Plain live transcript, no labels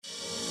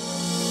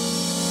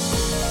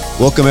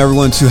Welcome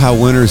everyone to How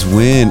Winners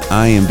Win.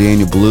 I am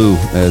Daniel Blue.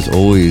 As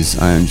always,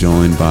 I am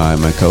joined by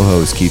my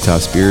co-host Keita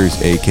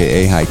Spears,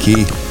 aka High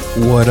Key.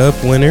 What up,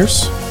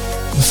 winners?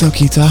 What's up,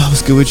 Keita?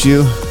 What's good with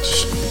you?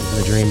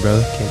 My dream,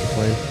 brother. Can't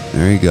complain.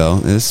 There you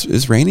go.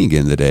 It's raining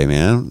again today,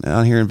 man.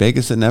 Out here in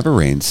Vegas, it never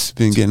rains.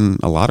 Been getting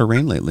a lot of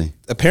rain lately.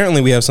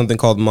 Apparently, we have something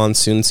called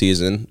monsoon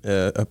season.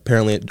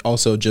 Apparently, it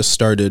also just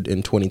started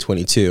in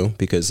 2022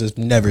 because I've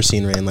never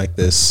seen rain like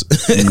this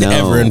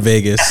ever in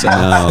Vegas. So,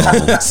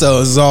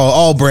 so it's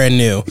all brand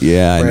new.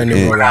 Yeah, brand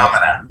new.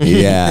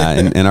 Yeah,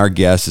 and our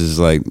guess is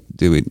like,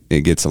 dude,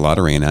 it gets a lot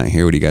of rain out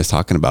here. What are you guys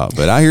talking about?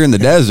 But out here in the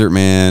desert,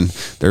 man,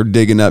 they're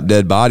digging up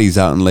dead bodies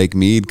out in Lake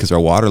Mead because our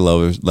water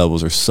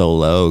levels are so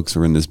low because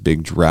we're in this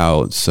big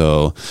drought.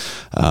 So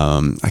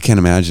I can't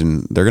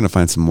imagine they're going to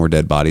find some more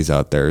dead bodies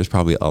out there. There's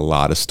probably a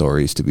lot of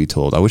stories to be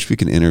told. I wish we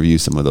could interview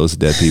some of those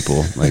dead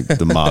people, like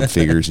the mob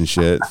figures and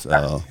shit.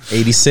 So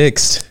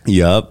 86.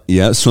 Yep.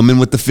 Swimming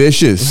with the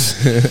fishes.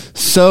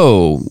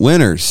 So,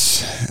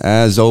 winners,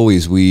 as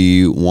always,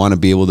 we want to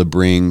be able to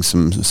bring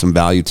some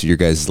value to your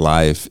guys'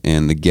 life.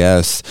 And the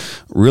guest,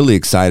 really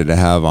excited to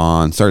have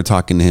on. Started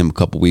talking to him a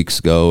couple weeks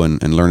ago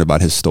and learned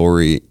about his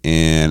story.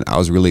 And I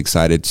was really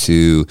excited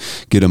to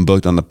get him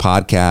booked on the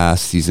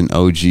podcast. He's an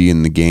OG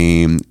in the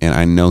game. And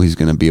I know he's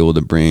going to be able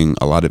to bring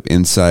a lot of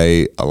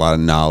insight, a lot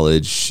of knowledge,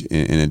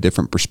 in a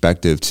different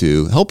perspective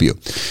to help you.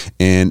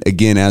 And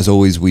again, as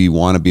always, we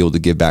want to be able to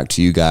give back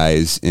to you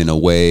guys in a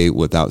way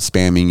without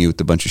spamming you with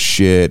a bunch of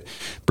shit,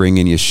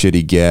 bringing you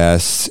shitty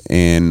guests,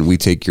 and we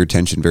take your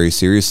attention very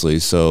seriously.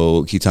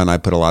 So Keita and I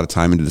put a lot of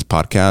time into this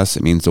podcast.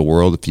 It means the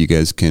world if you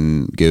guys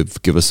can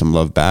give us some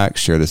love back,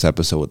 share this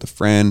episode with a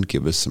friend,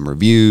 give us some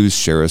reviews,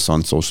 share us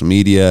on social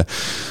media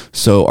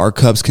so our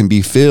cups can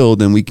be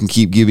filled and we can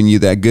keep giving you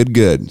that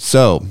good.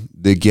 So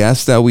the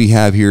guest that we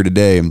have here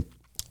today,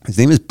 his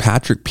name is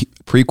Patrick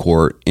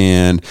Precourt,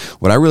 and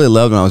what I really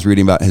loved when I was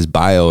reading about his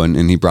bio,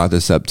 and he brought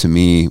this up to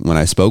me when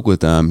I spoke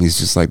with him, he's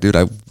just like, dude,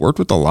 I've worked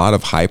with a lot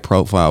of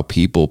high-profile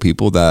people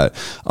that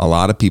a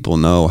lot of people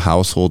know,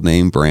 household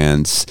name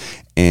brands,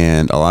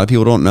 and a lot of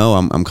people don't know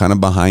I'm kind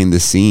of behind the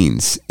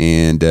scenes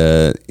and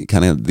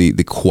kind of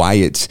the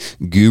quiet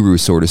guru,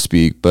 so to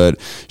speak. But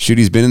shoot,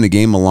 he's been in the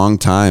game a long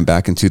time.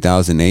 Back in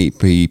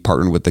 2008, he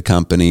partnered with the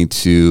company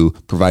to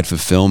provide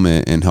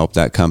fulfillment and help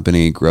that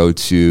company grow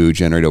to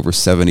generate over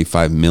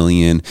 75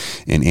 million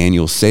in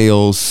annual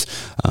sales.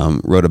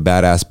 Wrote a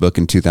badass book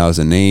in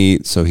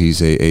 2008. So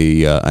he's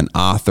an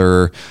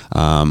author,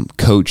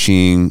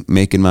 coaching,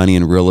 making money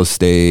in real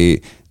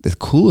estate. The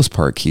coolest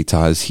part,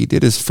 Keita, is he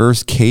did his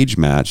first cage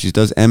match. He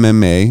does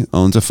MMA,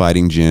 owns a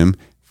fighting gym.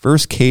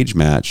 First cage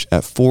match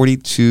at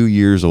 42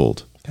 years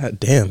old. God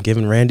damn,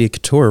 giving Randy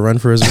Couture a run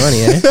for his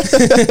money,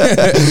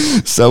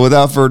 eh? So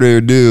without further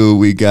ado,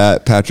 we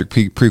got Patrick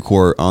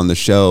Precourt on the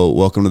show.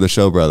 Welcome to the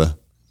show, brother.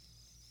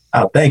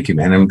 Oh, thank you,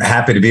 man. I'm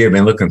happy to be here. I've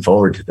been looking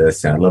forward to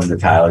this. I love the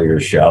title of your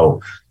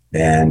show.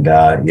 And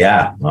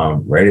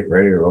ready to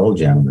roll,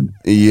 gentlemen.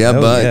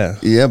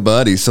 Yeah,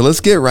 buddy. So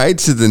let's get right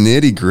to the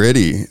nitty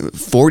gritty.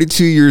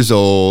 42 years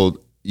old.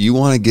 You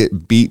want to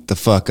get beat the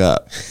fuck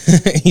up.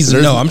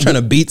 I'm trying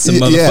to beat some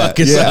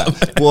motherfuckers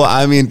up. Well,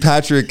 I mean,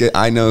 Patrick,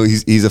 I know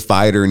he's a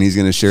fighter and he's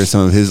going to share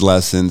some of his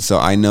lessons. So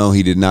I know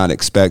he did not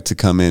expect to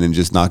come in and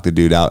just knock the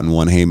dude out in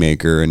one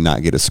haymaker and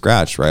not get a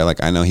scratch, right?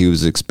 Like I know he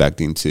was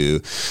expecting to,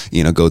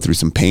 go through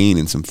some pain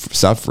and some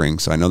suffering.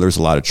 So I know there's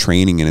a lot of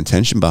training and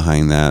attention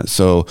behind that.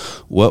 So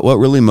what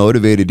really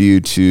motivated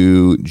you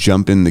to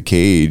jump in the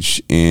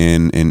cage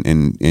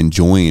and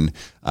join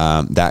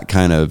that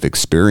kind of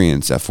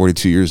experience at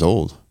 42 years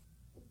old?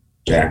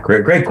 Yeah,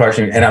 great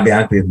question. And I'll be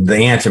honest with you, the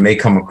answer may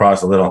come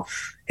across a little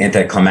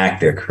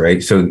anticlimactic,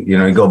 right? So,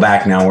 you go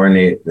back now, we're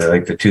in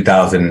the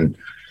 2000,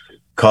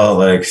 call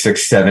it like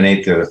 6, 7,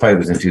 8, the fight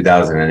was in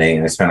 2008.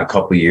 And I spent a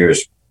couple of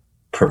years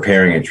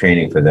preparing and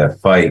training for that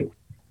fight.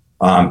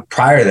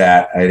 Prior to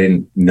that, I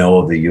didn't know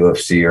of the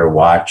UFC or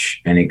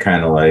watch any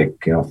kind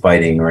of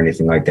fighting or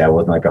anything like that. I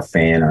wasn't like a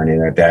fan or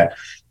anything like that.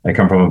 I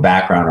come from a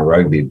background of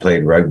rugby,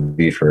 played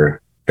rugby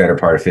for better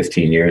part of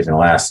 15 years, and the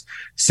last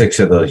 6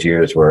 of those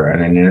years were at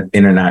an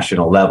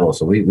international level.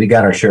 So we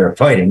got our share of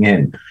fighting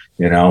in,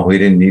 we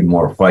didn't need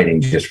more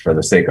fighting just for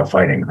the sake of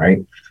fighting, right?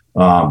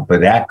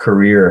 But that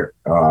career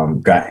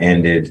got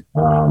ended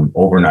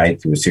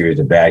overnight through a series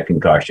of bad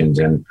concussions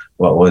and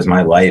what was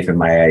my life and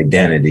my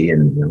identity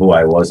and who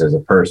I was as a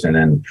person.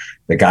 And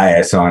the guy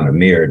I saw in the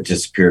mirror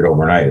disappeared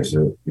overnight.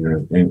 So,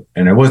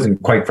 and I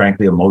wasn't, quite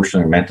frankly,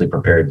 emotionally or mentally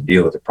prepared to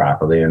deal with it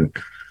properly. And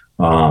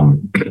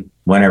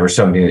whenever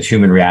something is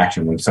human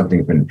reaction, when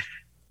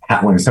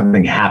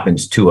something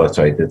happens to us,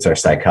 right, that's our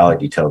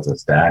psychology tells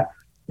us that,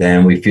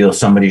 then we feel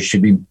somebody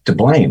should be to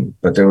blame,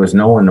 but there was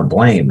no one to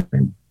blame.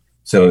 And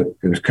so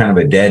it was kind of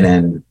a dead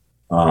end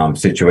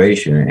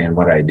situation. And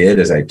what I did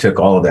is I took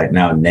all of that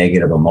now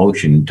negative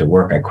emotion to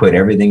work. I quit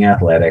everything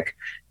athletic,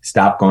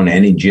 stopped going to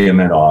any gym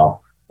at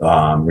all,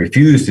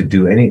 refused to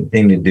do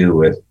anything to do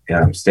with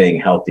staying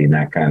healthy in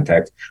that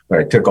context. But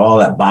I took all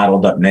that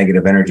bottled up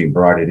negative energy and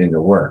brought it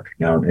into work.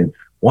 In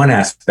one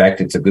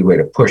aspect, it's a good way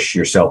to push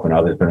yourself and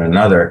others, but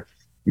another,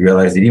 you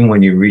realize that even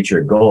when you reach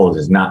your goals,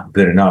 it's not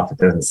good enough. It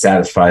doesn't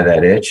satisfy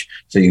that itch.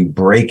 So you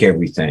break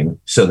everything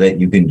so that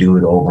you can do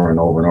it over and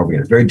over and over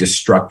again. It's very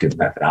destructive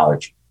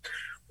methodology.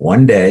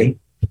 One day,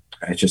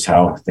 it's just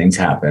how things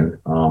happen.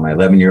 My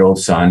 11-year-old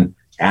son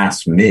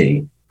asked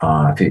me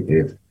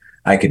if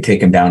I could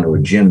take him down to a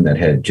gym that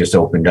had just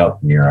opened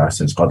up near us.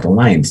 And it's called the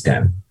Lion's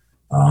Den.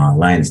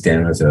 Lion's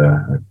Den was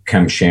a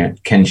Ken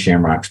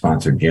Shamrock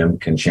sponsored gym.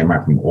 Ken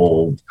Shamrock from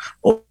old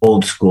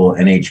school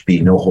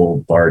NHB, no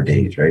hold bar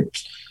days, right?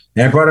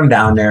 And I brought him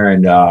down there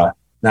and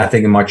not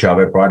thinking much of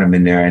it, brought him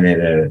in there and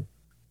it,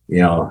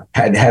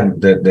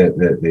 had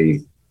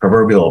the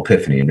proverbial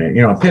epiphany. And,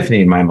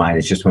 epiphany in my mind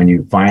is just when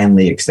you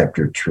finally accept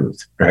your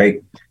truth,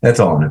 right? That's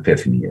all an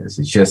epiphany is.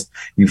 It's just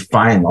you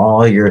find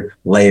all your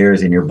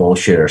layers and your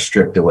bullshit are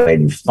stripped away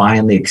and you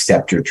finally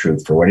accept your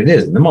truth for what it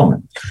is in the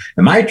moment.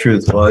 And my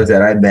truth was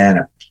that I've been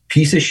a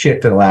piece of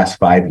shit for the last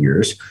 5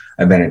 years.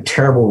 I've been a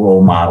terrible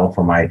role model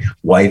for my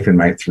wife and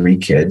my 3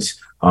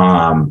 kids.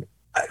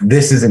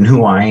 This isn't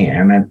who I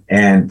am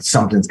and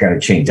something's got to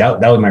change. That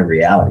was my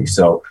reality.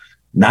 So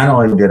not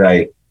only did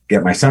I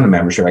get my son a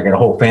membership, I got a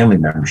whole family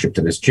membership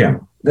to this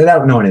gym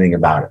without knowing anything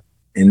about it.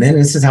 And then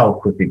this is how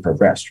it quickly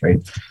progressed, right?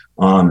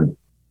 I'm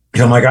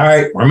like, all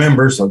right,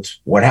 remember, so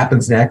what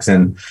happens next?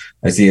 And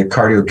I see a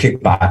cardio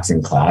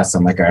kickboxing class.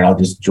 I'm like, all right, I'll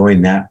just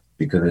join that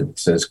because it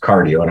says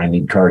cardio and I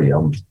need cardio.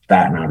 I'm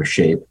fat and out of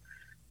shape.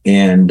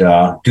 And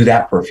do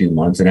that for a few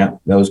months. And that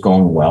was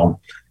going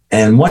well.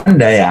 And one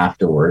day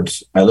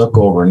afterwards, I look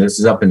over, and this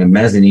is up in the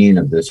mezzanine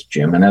of this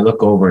gym. And I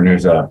look over and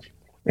there's an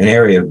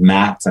area of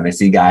mats and I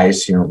see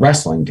guys,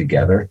 wrestling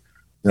together.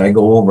 And I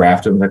go over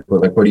after them, like,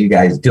 what are you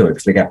guys doing?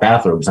 Because they got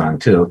bathrobes on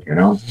too, And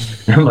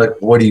I'm like,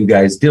 what are you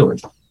guys doing?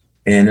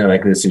 And they're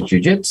like, this is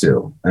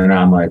jujitsu. And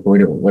I'm like,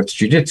 what's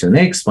jujitsu? And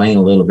they explain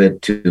a little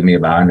bit to me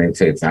about it. And they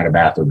say it's not a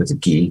bathrobe, it's a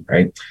gi,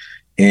 right?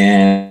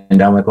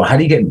 And I'm like, well, how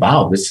do you get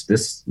involved? This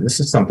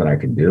is something I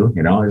can do,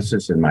 This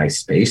is in my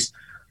space.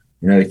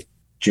 They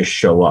just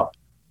show up.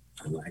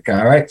 I'm like,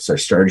 all right. So I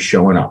started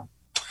showing up.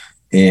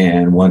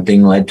 And one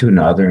thing led to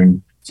another,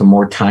 and some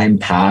more time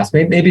passed.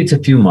 Maybe it's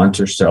a few months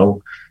or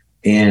so.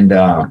 And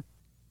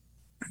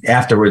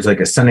afterwards, like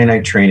a Sunday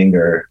night training,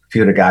 there a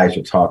few of the guys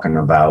were talking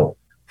about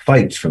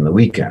fights from the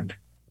weekend.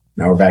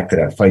 Now we're back to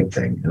that fight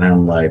thing. And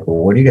I'm like, well,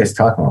 what are you guys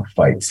talking about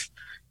fights?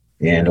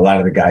 And a lot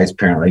of the guys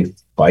apparently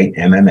fight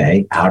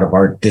MMA out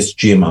of this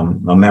gym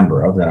I'm a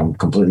member of that I'm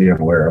completely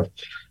unaware of.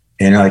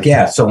 And they're like,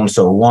 yeah,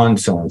 so-and-so won,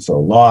 so-and-so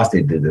lost.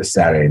 They did this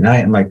Saturday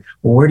night. I'm like,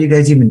 well, where do you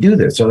guys even do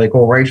this? They're like,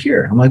 well, right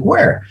here. I'm like,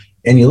 where?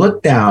 And you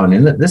look down,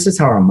 and this is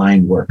how our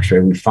mind works,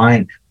 right? We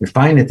find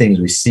the things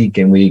we seek,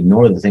 and we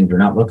ignore the things we're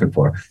not looking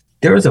for.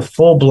 There was a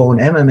full-blown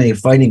MMA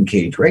fighting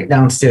cage right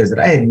downstairs that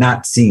I had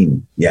not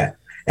seen yet.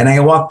 And I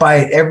walk by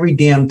it every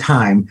damn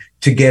time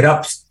to get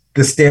up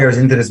the stairs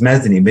into this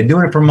mezzanine. Been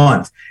doing it for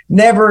months.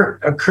 Never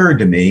occurred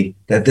to me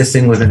that this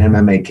thing was an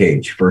MMA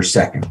cage for a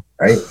second,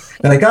 right?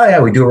 They're like, oh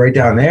yeah, we do it right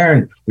down there,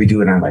 and we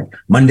do it on like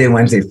Monday,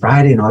 Wednesday,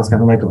 Friday, and all this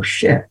kind of like, oh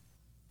shit.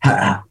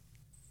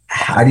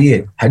 How do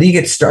you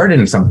get started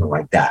in something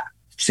like that?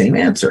 Same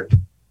answer.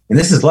 And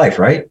this is life,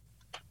 right?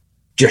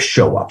 Just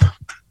show up.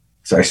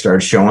 So I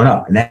started showing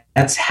up, and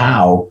that's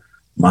how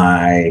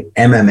my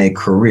MMA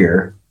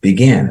career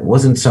began. It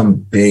wasn't some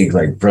big,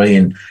 like,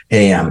 brilliant,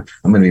 hey, I'm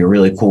going to be a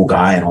really cool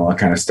guy and all that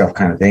kind of stuff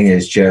kind of thing.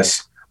 It's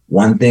just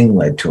one thing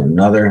led to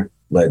another.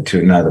 But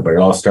it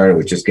all started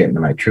with just getting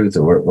to my truth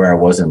of where I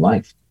was in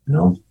life,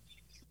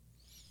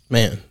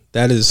 Man,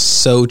 that is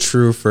so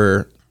true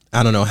for,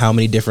 I don't know how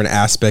many different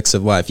aspects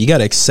of life. You got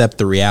to accept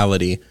the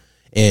reality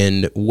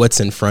and what's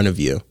in front of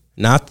you.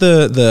 Not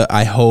the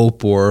I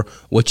hope or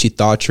what you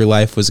thought your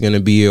life was going to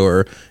be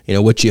or,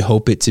 what you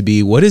hope it to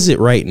be. What is it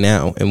right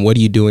now? And what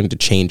are you doing to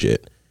change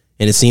it?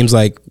 And it seems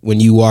like when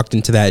you walked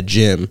into that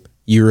gym,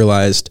 you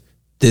realized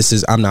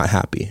I'm not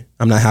happy.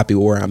 I'm not happy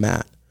where I'm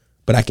at,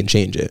 but I can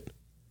change it.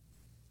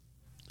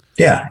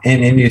 Yeah.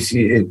 And you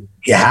see,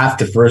 you have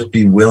to first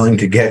be willing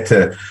to get to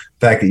the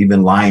fact that you've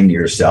been lying to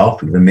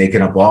yourself. You've been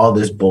making up all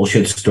this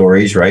bullshit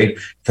stories, right?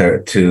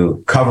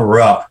 To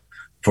cover up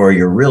for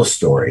your real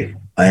story.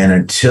 And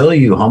until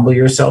you humble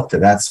yourself to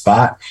that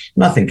spot,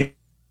 nothing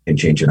can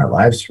change in our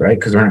lives, right?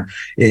 Because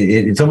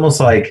it's almost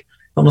like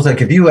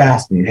if you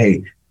asked me,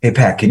 hey,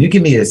 Pat, can you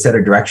give me a set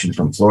of directions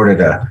from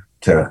Florida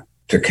to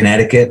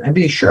Connecticut? I'd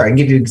be sure. I can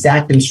give you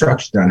exact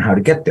instructions on how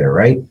to get there,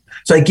 right?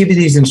 So I give you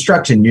these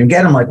instructions. You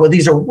get them like, well,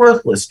 these are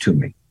worthless to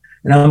me.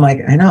 And I'm like,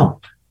 I know.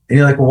 And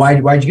you're like,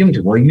 well, why'd you give them to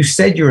me? Well, you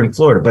said you're in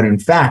Florida, but in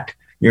fact,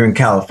 you're in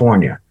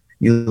California.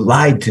 You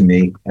lied to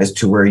me as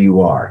to where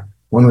you are.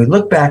 When we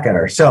look back at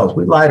ourselves,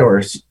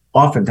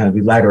 oftentimes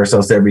we lie to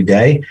ourselves every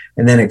day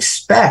and then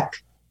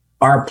expect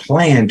our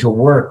plan to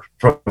work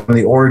from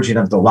the origin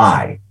of the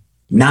lie,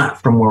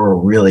 not from where we're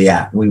really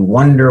at. We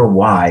wonder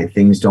why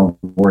things don't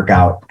work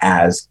out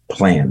as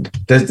planned.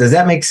 Does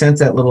that make sense,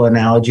 that little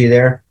analogy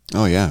there?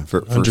 Oh, yeah.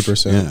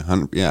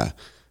 100%. Yeah.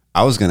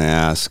 I was going to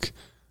ask,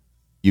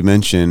 you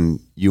mentioned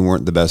you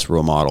weren't the best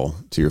role model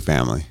to your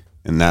family,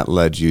 and that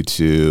led you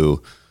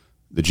to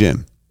the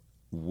gym.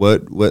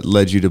 what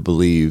led you to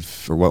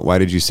believe, or why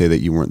did you say that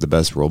you weren't the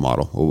best role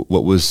model?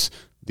 What was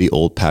the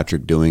old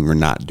Patrick doing or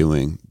not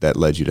doing that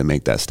led you to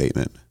make that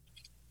statement?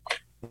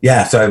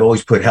 Yeah. So I've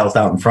always put health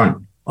out in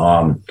front,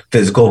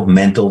 physical,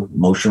 mental,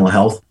 emotional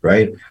health.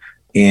 Right.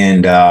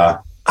 And,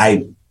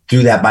 I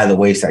threw that by the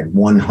wayside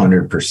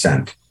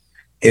 100%.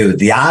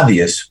 The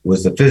obvious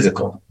was the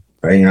physical,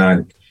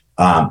 right?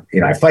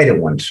 I fight at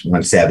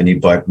 170,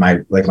 but my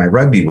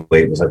rugby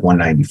weight was like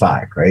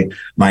 195, right?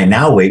 My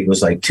now weight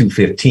was like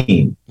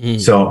 215.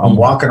 So I'm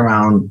walking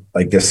around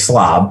like this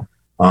slob.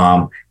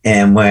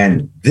 And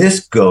when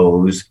this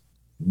goes,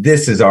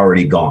 this is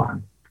already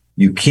gone.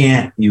 You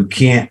can't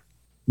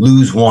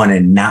lose one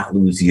and not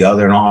lose the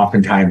other. And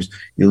oftentimes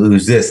you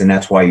lose this, and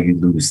that's why you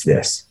lose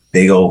this.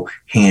 They go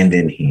hand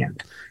in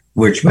hand,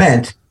 which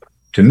meant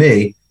to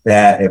me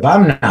that if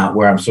I'm not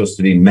where I'm supposed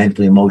to be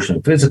mentally,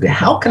 emotionally, physically,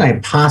 how can I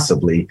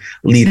possibly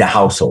lead a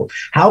household?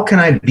 How can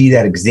I be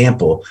that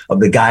example of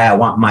the guy I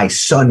want my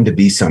son to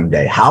be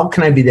someday? How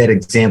can I be that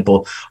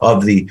example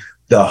of the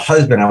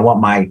husband I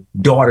want my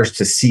daughters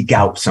to seek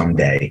out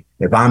someday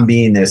if I'm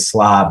being this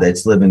slob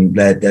that's living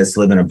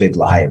a big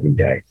lie every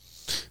day?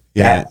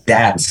 Yeah.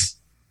 That's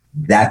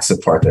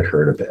the part that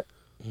hurt a bit.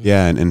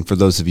 Yeah, and for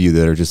those of you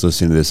that are just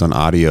listening to this on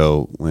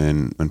audio,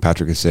 when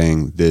Patrick is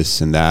saying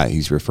this and that,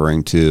 he's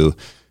referring to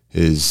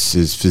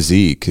his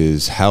physique,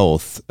 his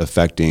health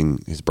affecting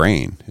his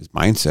brain, his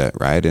mindset,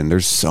 right? And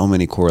there's so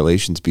many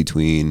correlations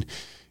between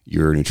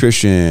your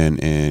nutrition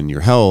and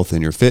your health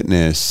and your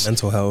fitness,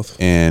 mental health,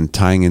 and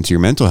tying into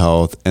your mental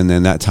health, and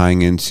then that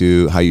tying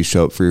into how you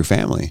show up for your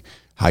family,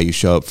 how you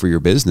show up for your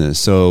business.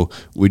 So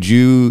would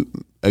you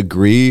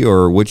agree,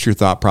 or what's your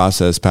thought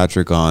process,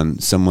 Patrick, on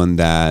someone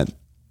that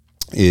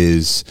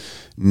is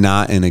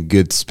not in a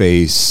good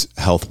space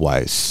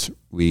health-wise?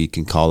 We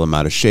can call them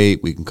out of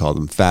shape. We can call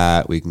them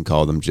fat. We can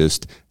call them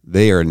just,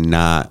 they are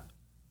not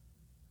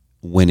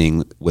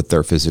winning with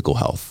their physical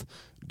health.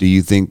 Do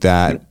you think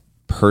that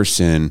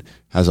person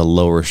has a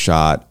lower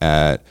shot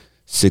at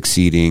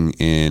succeeding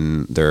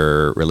in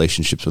their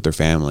relationships with their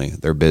family,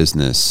 their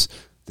business,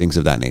 things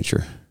of that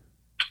nature?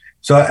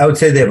 So I would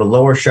say they have a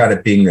lower shot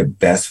at being the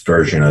best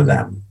version of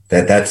them.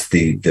 That's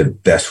the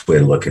best way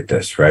to look at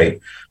this, right?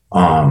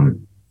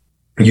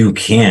 You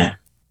can't,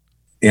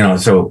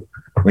 so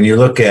when you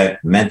look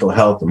at mental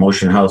health,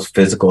 emotional health,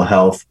 physical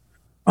health,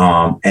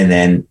 and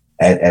then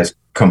as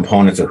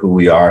components of who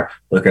we are,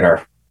 look at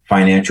our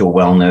financial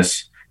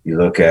wellness, you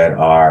look at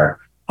our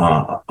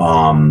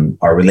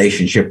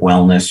relationship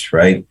wellness,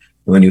 right?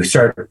 When you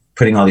start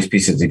putting all these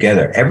pieces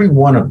together, every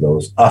one of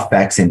those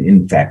affects and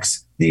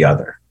infects the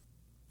other.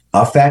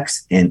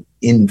 Affects and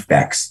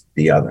infects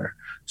the other.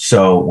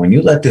 So when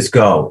you let this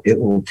go, it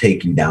will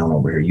take you down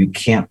over here. You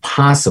can't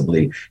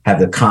possibly have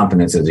the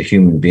confidence as a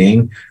human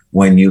being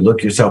when you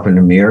look yourself in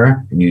the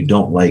mirror and you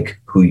don't like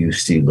who you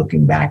see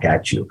looking back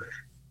at you.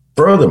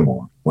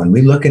 Furthermore, when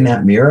we look in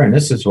that mirror, and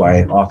this is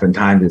why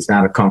oftentimes it's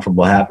not a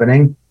comfortable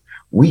happening,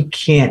 we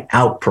can't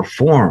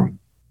outperform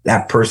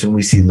that person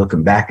we see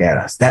looking back at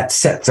us. That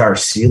sets our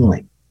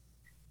ceiling.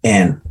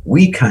 And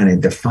we kind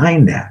of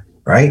define that,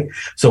 right?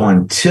 So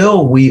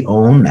until we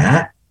own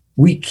that,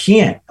 we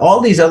can't.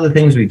 All these other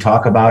things we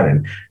talk about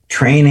and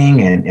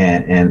training and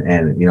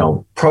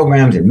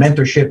programs and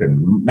mentorship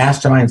and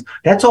masterminds,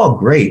 that's all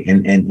great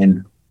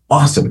and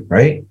awesome,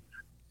 right?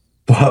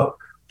 But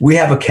we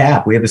have a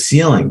cap, we have a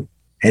ceiling,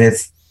 and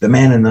it's the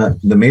man in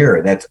the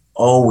mirror that's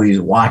always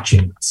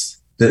watching us.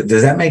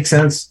 Does that make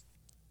sense?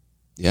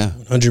 Yeah.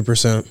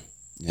 100%.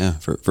 Yeah,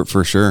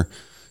 for sure.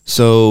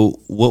 So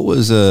what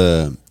was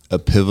a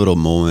pivotal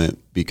moment?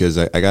 Because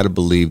I got to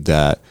believe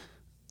that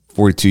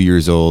 42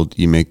 years old,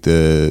 you make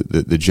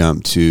the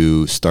jump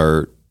to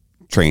start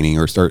training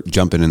or start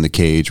jumping in the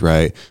cage,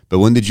 right? But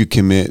when did you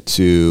commit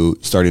to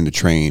starting to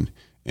train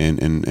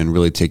and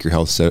really take your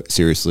health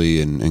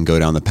seriously and go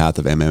down the path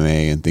of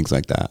MMA and things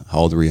like that? How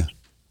old were you?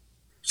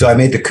 So I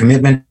made the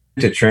commitment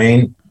to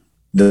train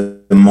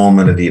the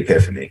moment of the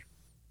epiphany.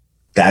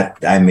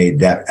 I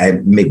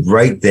made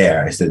right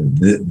there. I said,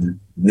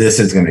 this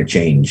is going to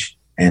change,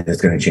 and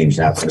it's going to change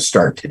now. It's going to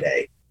start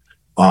today.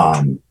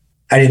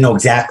 I didn't know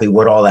exactly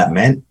what all that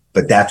meant,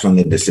 but that's when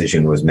the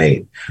decision was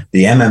made.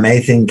 The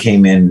MMA thing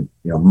came in,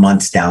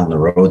 months down the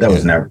road. That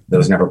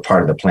was never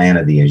part of the plan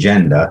of the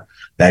agenda.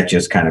 That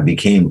just kind of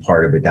became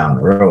part of it down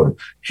the road.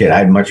 Shit,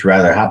 I'd much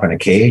rather hop in a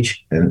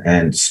cage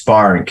and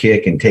spar and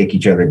kick and take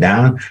each other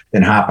down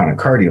than hop on a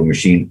cardio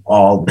machine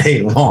all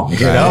day long.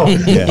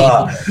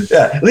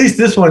 At least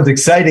this one's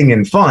exciting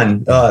and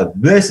fun.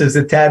 This is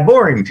a tad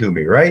boring to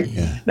me, right?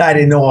 Yeah. Now, I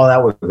didn't know all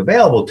that was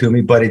available to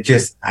me, but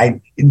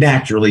I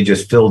naturally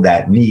just filled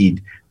that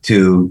need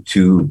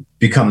to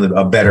become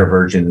the better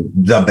version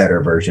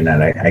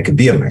that I could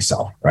be of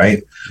myself,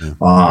 right?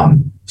 Yeah.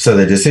 So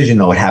the decision,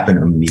 though, it happened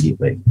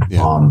immediately.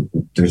 Yeah.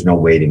 There's no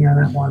waiting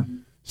on that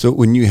one. So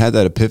when you had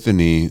that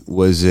epiphany,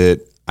 was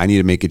it, I need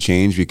to make a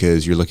change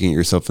because you're looking at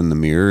yourself in the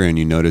mirror and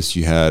you noticed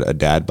you had a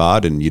dad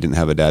bod and you didn't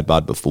have a dad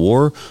bod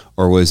before?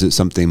 Or was it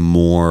something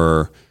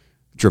more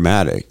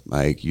dramatic.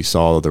 Like you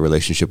saw the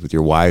relationship with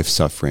your wife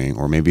suffering,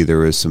 or maybe there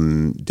was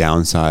some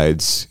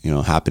downsides,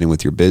 happening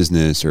with your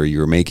business, or you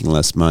were making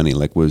less money.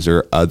 Like, was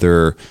there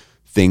other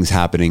things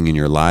happening in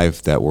your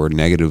life that were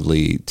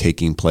negatively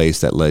taking place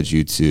that led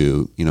you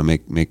to,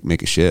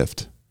 make a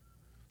shift?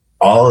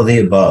 All of the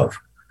above,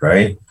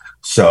 right?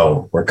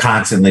 So we're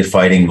constantly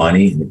fighting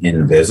money in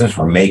the business.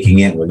 We're making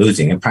it, we're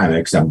losing it, primarily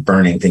because I'm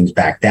burning things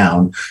back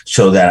down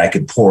so that I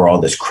could pour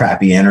all this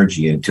crappy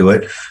energy into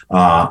it.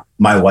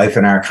 My wife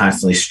and I are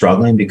constantly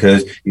struggling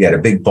because you got a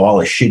big ball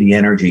of shitty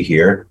energy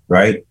here,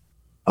 right?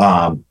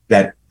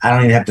 That I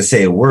don't even have to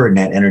say a word, and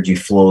that energy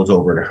flows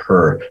over to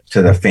her,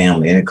 to the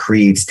family, and it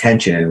creates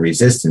tension and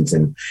resistance.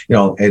 And,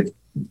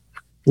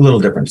 it's a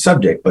little different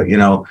subject, but,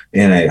 in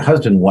a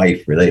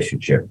husband-wife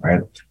relationship,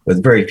 right,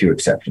 with very few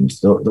exceptions,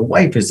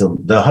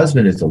 the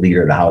husband is the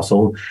leader of the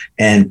household,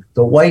 and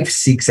the wife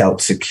seeks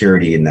out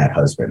security in that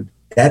husband.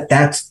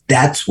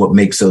 That's what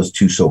makes those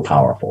two so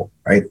powerful,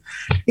 right?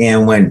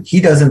 And when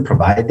he doesn't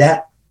provide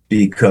that,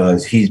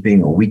 because he's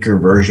being a weaker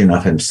version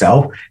of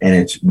himself, and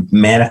it's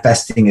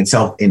manifesting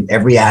itself in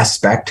every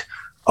aspect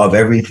of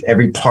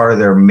every part of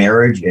their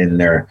marriage and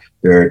their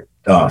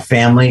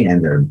family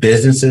and their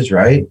businesses,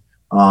 right?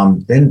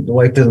 Then the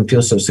wife doesn't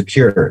feel so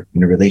secure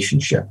in the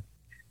relationship.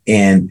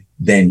 And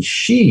then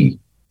she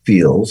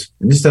feels,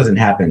 and this doesn't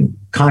happen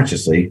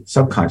consciously,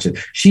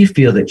 subconscious, she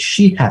feels that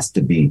she has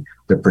to be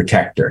the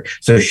protector.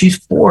 So she's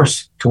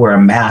forced to wear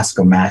a mask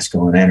of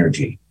masculine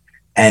energy,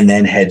 and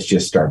then heads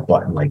just start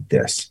butting like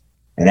this.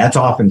 And that's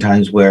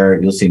oftentimes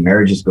where you'll see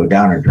marriages go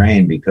down or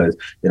drain, because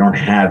they don't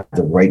have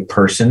the right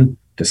person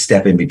to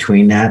step in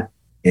between that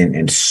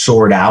and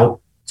sort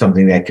out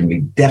something that can be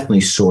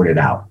definitely sorted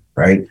out,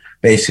 right?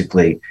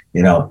 Basically,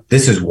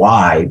 this is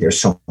why there's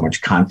so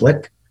much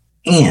conflict.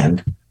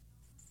 And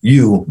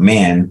you,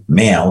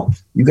 male,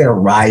 you got to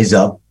rise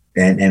up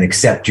and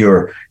accept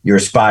your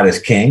spot as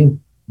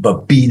king,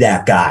 but be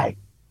that guy.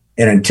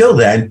 And until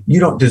then, you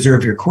don't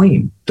deserve your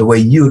queen the way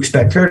you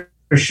expect her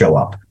to show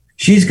up.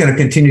 She's going to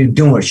continue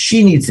doing what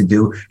she needs to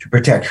do to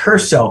protect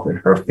herself and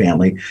her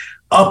family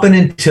up and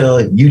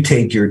until you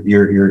take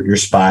your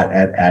spot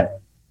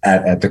at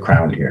the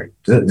crown here.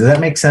 Does that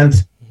make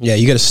sense? Yeah,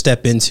 you got to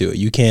step into it.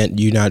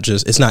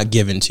 It's not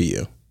given to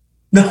you.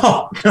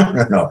 No. You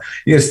got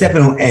to step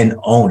in and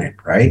own it,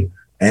 right?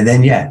 And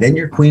then, then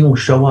your queen will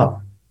show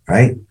up,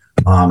 right?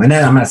 And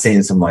then I'm not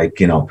saying some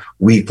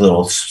weak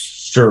little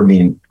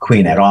Serbian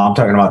queen at all. I'm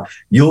talking about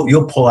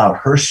you'll pull out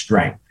her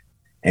strength,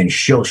 and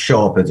she'll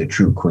show up as a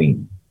true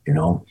queen,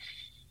 Love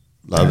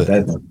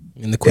it.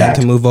 And the queen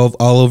can move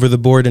all over the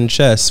board in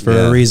chess for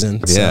a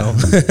reason. Yeah,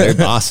 so. They're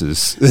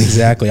bosses.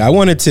 Exactly. I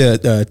wanted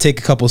to take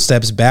a couple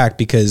steps back,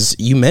 because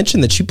you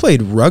mentioned that you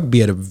played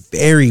rugby at a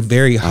very,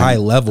 very high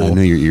level. I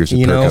know your ears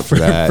would perk up for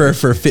that.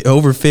 For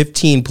over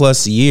 15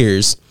 plus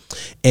years.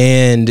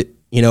 And,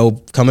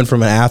 coming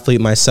from an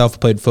athlete myself,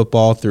 played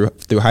football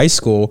through high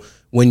school,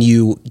 when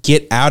you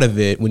get out of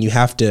it, when you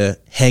have to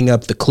hang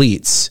up the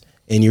cleats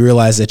and you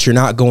realize that you're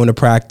not going to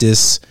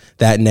practice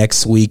that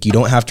next week, you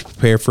don't have to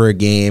prepare for a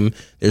game,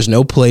 there's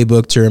no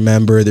playbook to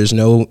remember, there's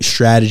no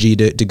strategy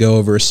to go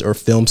over or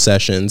film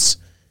sessions,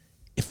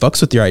 it fucks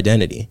with your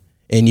identity.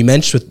 And you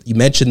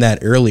mentioned that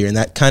earlier, and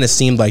that kind of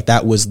seemed like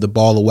that was the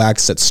ball of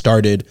wax that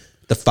started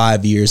the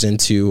 5 years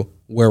into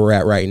where we're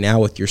at right now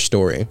with your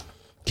story.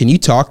 Can you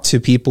talk to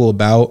people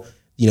about,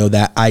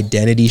 that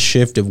identity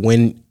shift of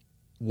when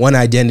one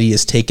identity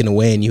is taken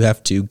away and you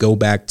have to go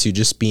back to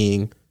just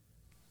being,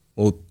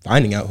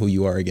 finding out who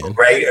you are again.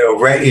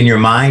 Right in your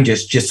mind,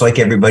 just like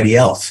everybody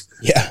else.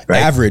 Yeah,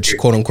 right? Average,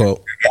 quote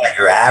unquote. Yeah,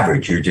 you're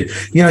average. You're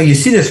just, you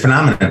see this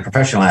phenomenon in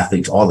professional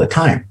athletes all the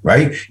time,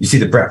 right? You see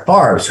the Brett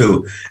Favres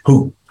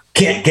who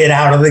can't get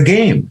out of the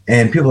game,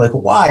 and people are like,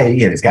 why?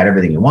 He's got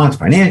everything he wants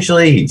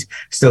financially. He's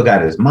still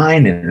got his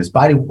mind and his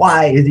body.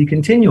 Why is he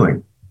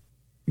continuing?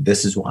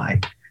 This is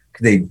why.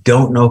 They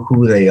don't know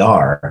who they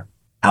are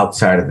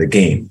outside of the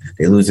game.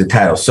 They lose the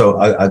title. So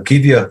I'll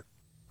give you.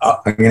 I'm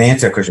going to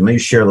answer that question. Let me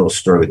share a little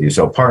story with you.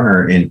 So a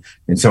partner in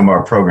some of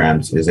our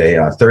programs is a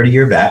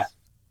 30-year vet.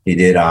 He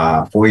did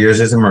 4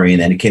 years as a Marine.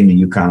 Then he came to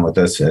UConn with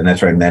us, and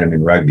that's where I met him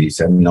in rugby.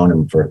 So I've known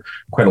him for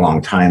quite a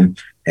long time.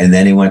 And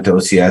then he went to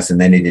OCS, and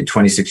then he did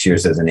 26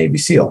 years as a Navy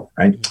SEAL,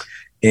 right?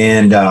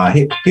 And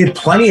he had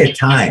plenty of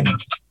time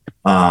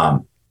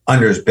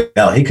under his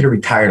belt. He could have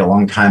retired a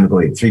long time ago.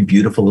 He had 3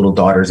 beautiful little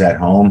daughters at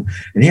home.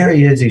 And here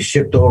he is. He's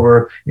shipped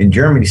over in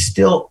Germany,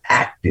 still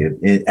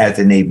active as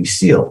a Navy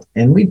SEAL.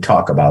 And we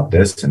talk about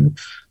this. And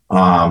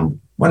one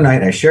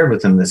night I shared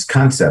with him this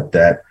concept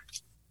that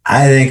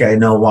I think I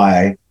know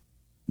why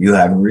you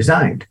haven't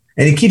resigned.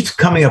 And he keeps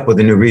coming up with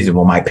a new reason.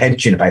 Well, my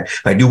pension,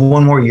 if I do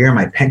one more year,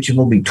 my pension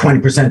will be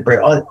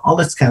 20%. All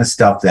this kind of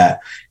stuff that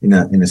in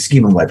the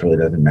scheme of life really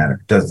doesn't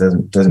matter.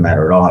 Doesn't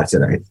matter at all. I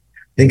said, I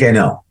think I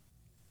know.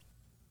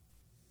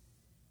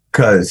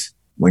 Because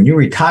when you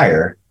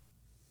retire,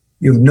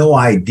 you have no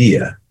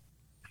idea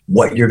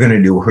what you're going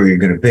to do, who you're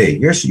going to be.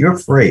 You're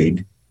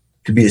afraid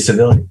to be a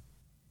civilian.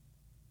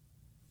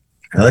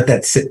 I let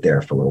that sit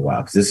there for a little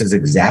while, because this is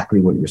exactly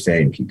what you're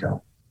saying,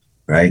 Kito,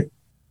 right?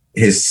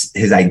 his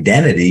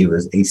identity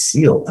was a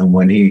SEAL. And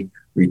when he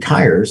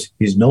retires,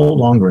 he's no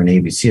longer a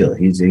Navy SEAL.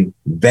 He's a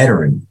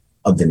veteran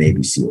of the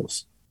Navy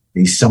SEALs.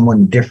 He's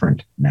someone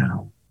different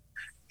now.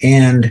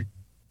 And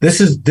this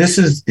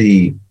is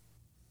the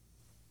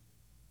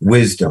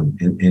wisdom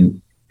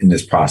in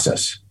this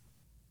process.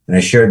 And I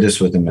shared this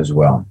with him as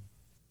well.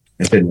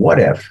 I said, what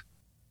if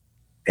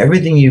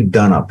everything you've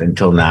done up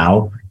until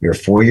now, you're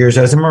 4 years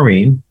as a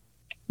Marine,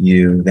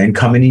 you then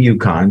come into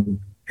UConn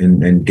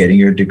and getting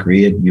your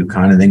degree at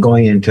UConn, and then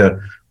going into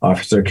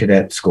officer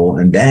cadet school,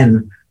 and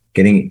then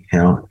getting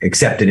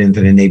accepted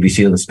into the Navy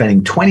SEAL and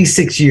spending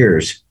 26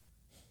 years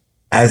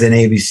as a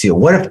Navy SEAL.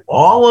 What if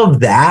all of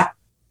that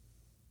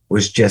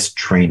was just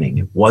training?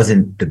 It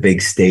wasn't the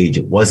big stage.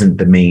 It wasn't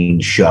the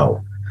main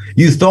show.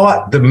 You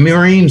thought the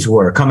Marines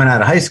were coming out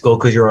of high school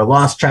because you're a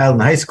lost child in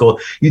high school.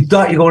 You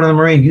thought you go to the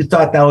Marine. You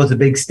thought that was the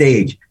big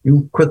stage.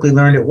 You quickly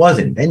learned it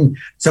wasn't. Then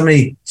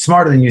somebody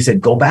smarter than you said,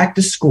 go back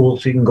to school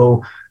so you can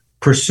go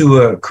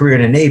pursue a career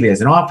in the Navy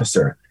as an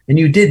officer. And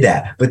you did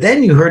that. But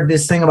then you heard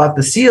this thing about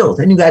the SEALs.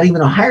 Then you got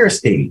even a higher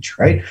stage,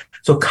 right?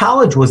 So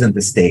college wasn't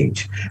the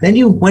stage. Then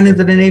you went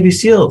into the Navy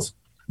SEALs.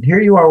 And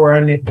here you are, we're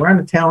on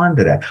the tail end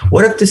of that.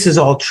 What if this is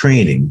all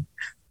training?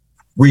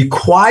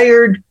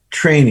 Required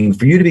training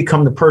for you to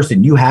become the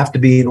person you have to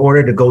be in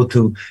order to go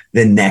to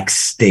the next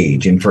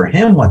stage. And for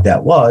him, what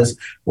that was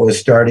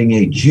starting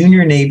a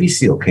junior Navy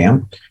SEAL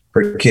camp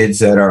for kids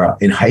that are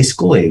in high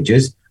school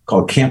ages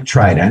called Camp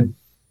Trident,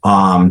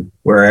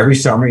 where every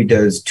summer he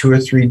does 2 or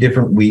 3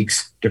 different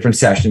weeks, different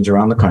sessions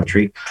around the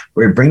country,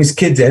 where he brings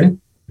kids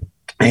in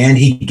and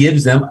he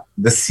gives them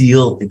the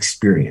SEAL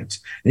experience.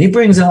 And he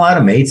brings in a lot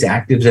of mates,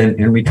 actives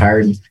and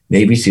retired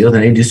Navy SEALs,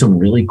 and they do some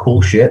really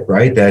cool shit,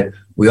 right, that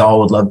we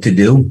all would love to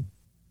do.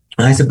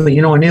 And I said, but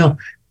you know what, Neil,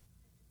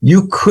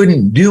 you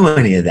couldn't do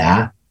any of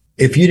that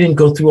if you didn't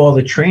go through all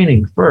the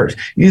training first.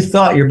 You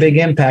thought your big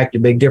impact,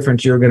 your big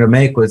difference you were going to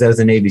make was as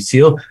a Navy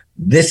SEAL.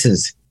 This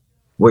is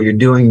what you're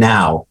doing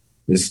now.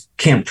 This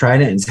Camp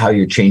Trident is how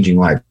you're changing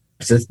lives.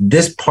 So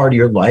this part of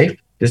your life,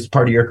 this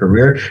part of your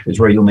career is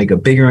where you'll make a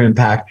bigger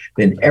impact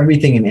than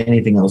everything and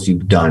anything else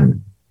you've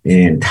done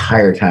the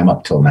entire time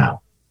up till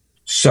now.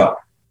 So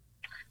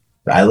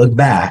I look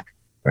back,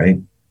 right?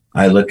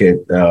 I look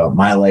at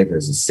my life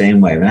as the same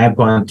way. And I've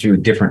gone through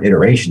different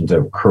iterations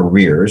of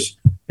careers.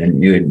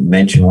 And you had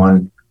mentioned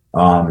one,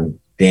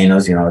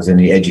 Daniels, I was in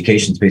the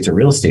education space of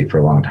real estate for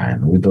a long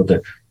time. And we built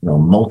a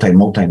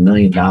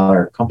multi-million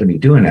dollar company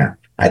doing that.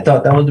 I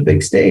thought that was a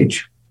big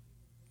stage.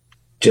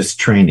 Just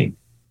training.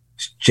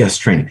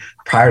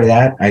 Prior to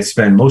that, I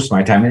spent most of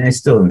my time, and I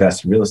still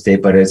invest in real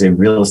estate, but as a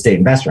real estate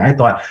investor, I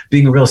thought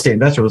being a real estate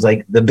investor was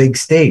like the big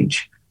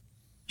stage.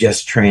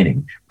 Just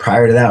training.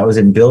 Prior to that, I was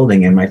in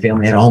building, and my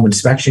family had a home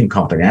inspection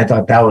company. I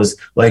thought that was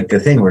like the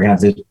thing. We're going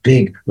to have this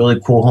big,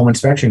 really cool home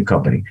inspection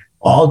company.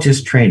 All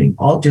just training,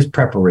 all just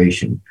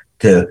preparation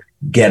to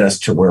get us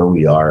to where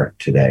we are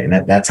today. And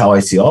that's how I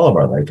see all of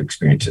our life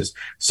experiences.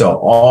 So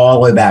all the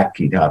way back,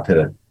 Keith,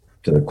 to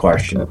the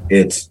question,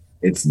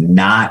 it's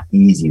not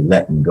easy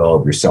letting go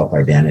of your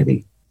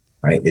self-identity,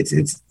 right? It's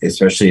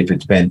especially if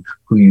it's been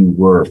who you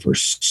were for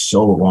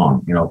so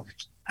long.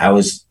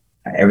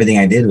 Everything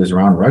I did was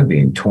around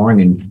rugby and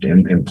touring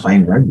and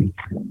playing rugby.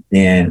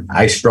 And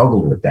I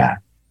struggled with that.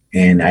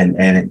 And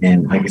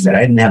like I said,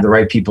 I didn't have the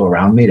right people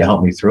around me to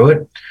help me through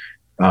it.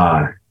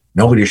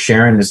 Nobody was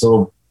sharing this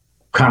little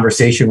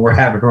conversation we're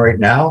having right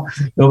now.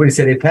 Nobody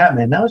said, hey, Pat,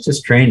 man, that was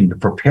just training to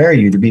prepare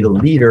you to be the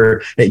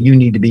leader that you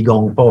need to be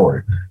going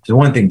forward. So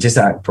one thing, just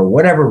for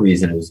whatever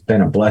reason, it's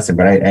been a blessing,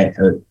 but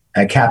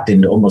I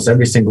captained almost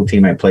every single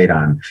team I played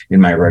on in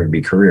my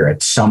rugby career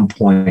at some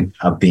point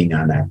of being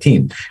on that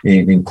team,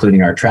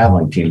 including our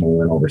traveling team when we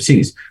went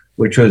overseas,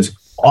 which was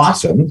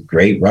awesome,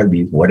 great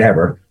rugby,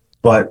 whatever.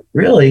 But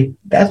really,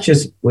 that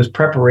just was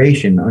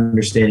preparation,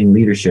 understanding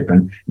leadership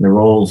and the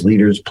roles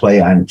leaders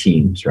play on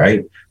teams,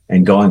 right?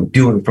 And going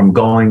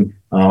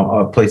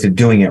a place of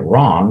doing it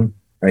wrong,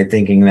 right?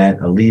 Thinking that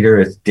a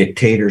leader is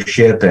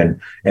dictatorship and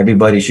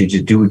everybody should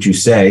just do what you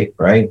say,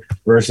 right?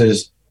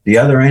 Versus the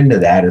other end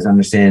of that is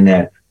understanding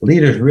that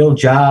leaders' real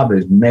job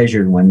is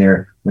measured when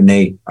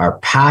they are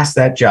past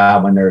that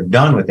job, when they're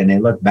done with it, and they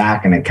look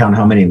back and they count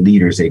how many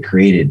leaders they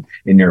created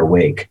in their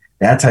wake.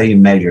 That's how you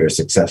measure a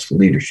successful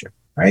leadership,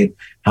 right?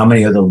 How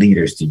many other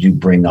leaders did you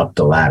bring up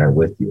the ladder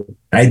with you?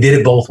 And I did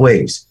it both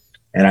ways.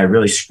 And I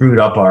really screwed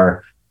up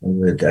a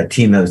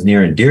team that was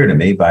near and dear to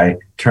me by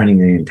turning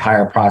the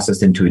entire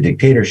process into a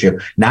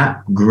dictatorship,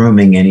 not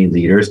grooming any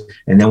leaders.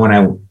 And then when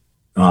I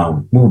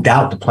moved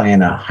out to play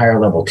in a higher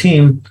level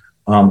team,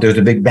 there's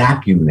a big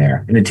vacuum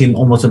there, and the team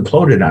almost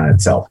imploded on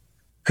itself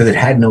because it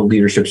had no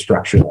leadership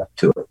structure left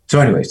to it.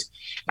 So anyways,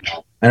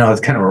 I know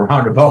it's kind of a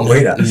roundabout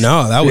way to.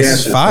 No, that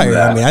was fire.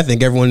 I mean, I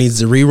think everyone needs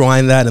to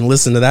rewind that and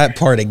listen to that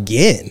part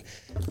again.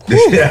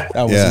 Yeah.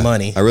 That was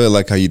money. I really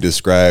like how you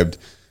described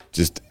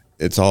just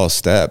it's all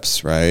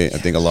steps, right? I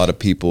think a lot of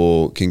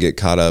people can get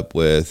caught up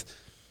with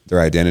their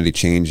identity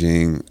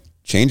changing.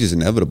 Change is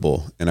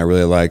inevitable. And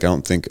I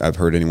don't think I've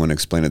heard anyone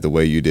explain it the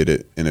way you did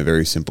it in a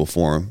very simple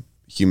form.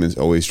 humans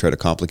always try to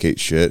complicate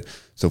shit.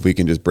 So if we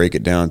can just break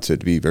it down to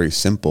be very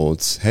simple,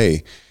 it's,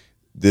 hey,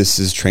 this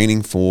is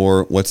training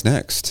for what's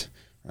next,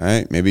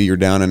 right? Maybe you're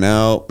down and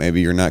out.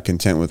 Maybe you're not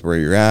content with where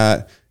you're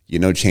at. You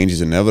know, change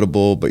is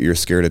inevitable, but you're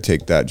scared to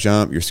take that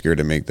jump. You're scared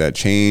to make that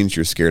change.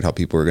 You're scared how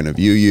people are going to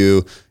view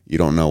you. You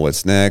don't know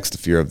what's next, the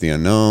fear of the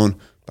unknown.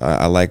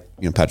 I like,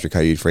 Patrick, how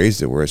you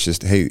phrased it, where it's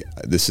just, hey,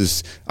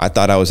 I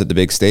thought I was at the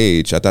big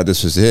stage. I thought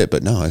this was it,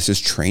 but no, it's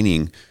just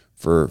training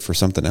for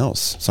something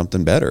else,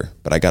 something better.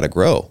 But I got to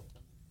grow.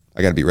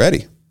 I got to be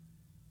ready.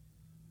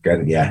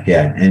 Yeah.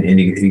 And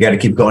you got to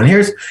keep going.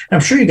 And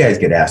I'm sure you guys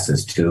get asked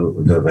this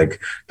too.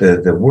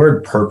 The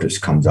word purpose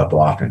comes up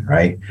often,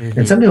 right? Mm-hmm.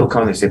 And some people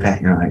come and say,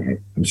 Pat,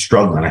 I'm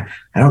struggling.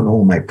 I don't know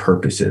what my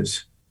purpose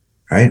is,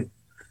 right?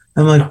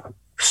 I'm like,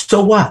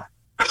 so what?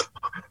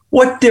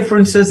 What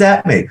difference does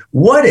that make?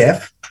 What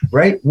if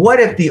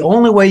the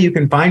only way you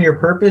can find your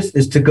purpose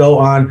is to go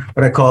on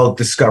what I call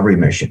discovery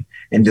mission?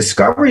 And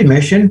discovery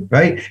mission,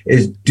 right,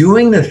 is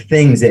doing the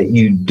things that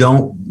you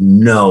don't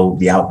know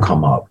the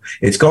outcome of.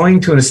 It's going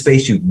to a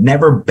space you've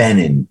never been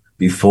in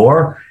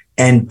before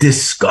and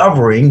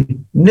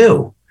discovering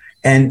new.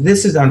 And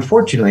this is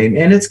unfortunately,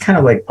 and it's kind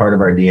of like part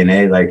of our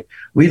DNA. Like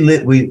we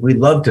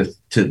love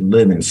to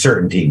live in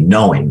certainty,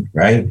 knowing,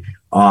 right?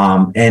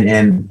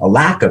 And a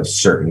lack of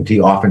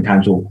certainty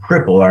oftentimes will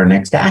cripple our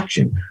next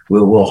action.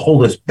 Will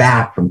hold us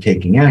back from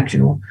taking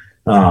action.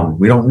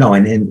 We don't know.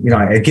 And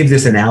I give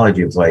this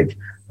analogy of like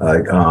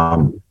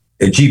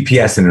a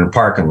GPS in a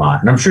parking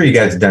lot. And I'm sure you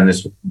guys have done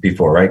this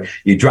before, right?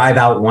 You drive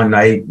out one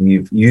night and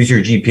you use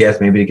your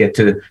GPS maybe to get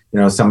to,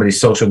 somebody's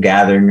social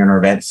gathering or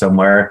event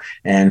somewhere,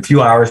 and a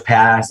few hours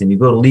pass and you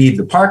go to leave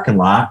the parking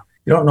lot.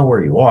 You don't know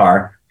where you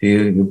are.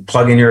 You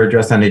plug in your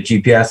address on the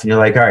GPS and you're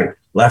like, all right,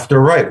 left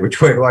or right?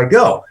 Which way do I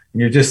go? And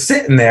you're just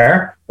sitting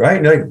there, right?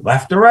 And you're like,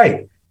 left or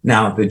right?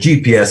 Now, the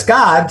GPS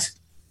gods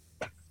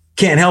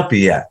can't help you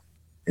yet.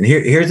 And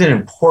here's an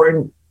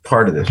important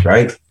part of this,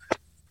 right?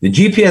 The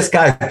GPS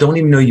guys don't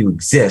even know you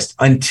exist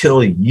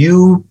until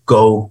you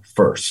go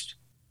first.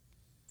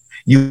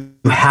 You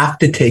have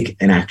to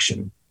take an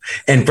action.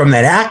 And from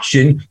that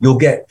action, you'll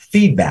get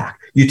feedback.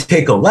 You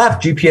take a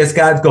left, GPS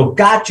guides go,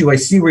 got you. I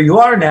see where you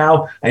are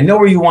now. I know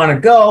where you want to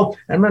go.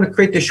 I'm going to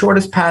create the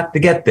shortest path to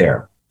get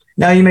there.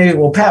 Now you may,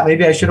 well, Pat,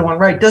 maybe I should have went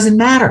right. Doesn't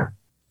matter.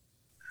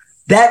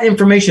 That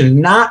information is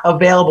not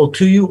available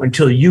to you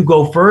until you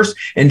go first.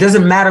 And it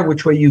doesn't matter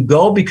which way you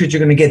go, because you're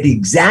going to get the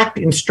exact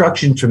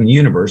instructions from the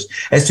universe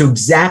as to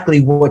exactly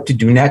what to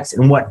do next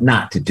and what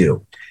not to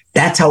do.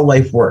 That's how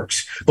life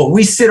works. But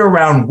we sit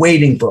around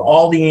waiting for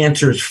all the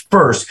answers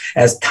first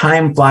as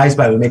time flies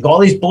by. We make all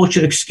these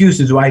bullshit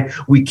excuses why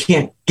we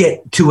can't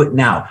get to it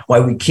now, why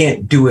we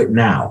can't do it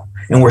now.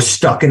 And we're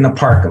stuck in the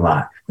parking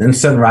lot. Then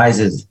sun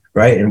rises,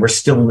 right? And we're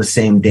still in the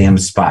same damn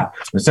spot.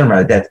 When sun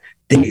rises, that's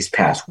days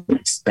pass,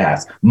 weeks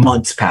pass,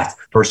 months pass.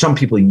 For some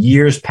people,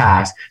 years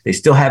pass. They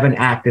still haven't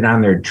acted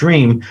on their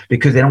dream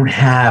because they don't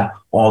have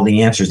all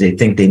the answers they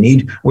think they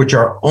need, which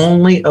are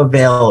only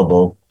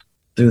available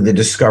through the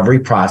discovery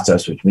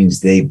process, which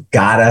means they've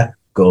got to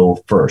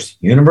go first.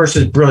 The universe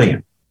is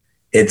brilliant.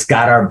 It's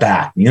got our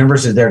back. The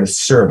universe is there to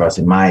serve us,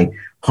 in my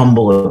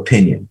humble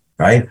opinion,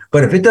 right?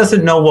 But if it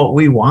doesn't know what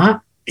we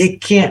want,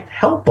 it can't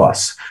help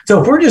us.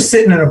 So if we're just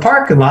sitting in a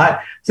parking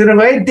lot, sitting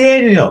like, hey,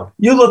 Daniel,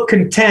 you look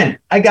content.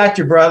 I got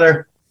you,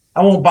 brother.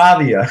 I won't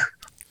bother you.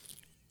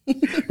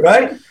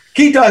 Right?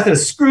 Keto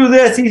says, screw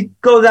this. He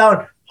goes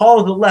out,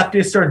 hauls the left,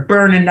 just starts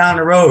burning down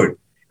the road.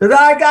 Says,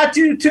 I got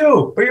you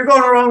too, but you're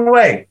going the wrong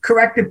way.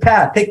 Corrected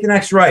path. Take the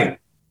next right.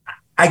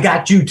 I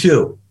got you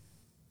too.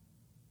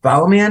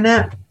 Follow me on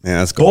that? Yeah,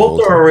 that's cool.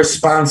 Both are a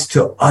response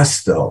to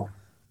us, though.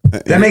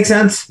 Does that make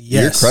sense?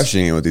 Yes. You're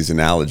crushing it with these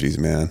analogies,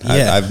 man.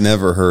 Yeah. I've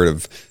never heard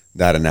of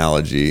that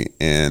analogy,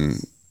 and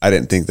I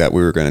didn't think that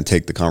we were going to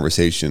take the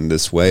conversation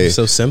this way.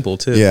 So simple,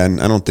 too. Yeah, and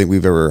I don't think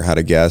we've ever had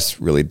a guest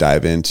really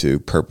dive into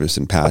purpose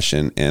and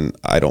passion, and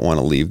I don't want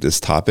to leave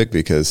this topic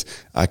because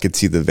I could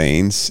see the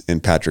veins in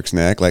Patrick's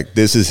neck. Like,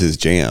 this is his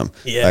jam.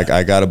 Yeah. Like,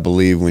 I got to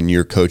believe when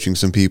you're coaching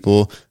some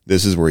people,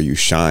 this is where you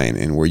shine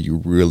and where you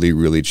really,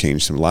 really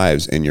change some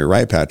lives. And you're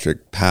right,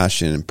 Patrick,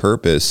 passion and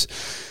purpose,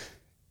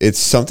 it's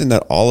something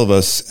that all of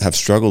us have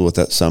struggled with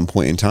at some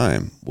point in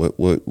time.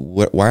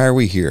 Why are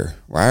we here?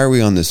 Why are we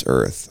on this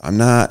earth?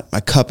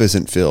 My cup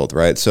isn't filled,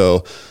 right?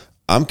 So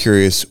I'm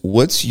curious,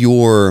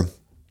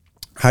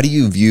 how do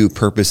you view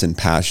purpose and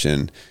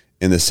passion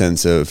in the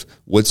sense of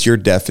what's your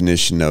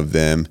definition of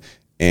them?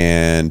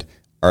 And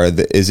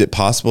is it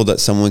possible that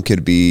someone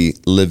could be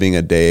living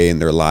a day in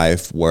their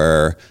life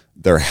where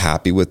they're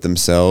happy with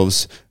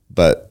themselves,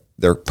 but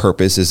their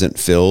purpose isn't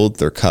filled,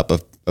 their cup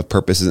of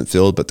purpose isn't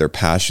filled, but their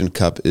passion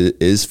cup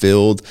is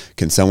filled?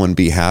 Can someone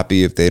be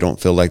happy if they don't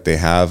feel like they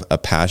have a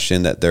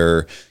passion that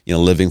they're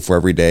living for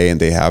every day, and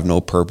they have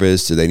no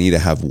purpose? Do they need to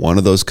have one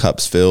of those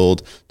cups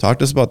filled? Talk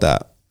to us about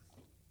that.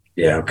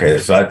 Yeah. Okay.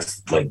 So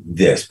that's like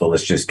this, but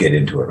let's just get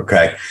into it.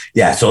 Okay.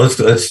 Yeah. So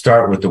let's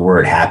start with the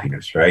word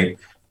happiness, right?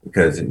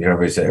 Because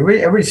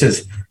everybody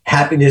says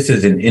happiness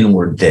is an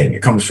inward thing.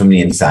 It comes from the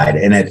inside,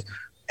 and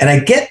And I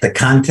get the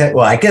context.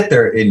 Well, I get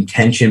their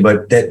intention,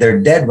 but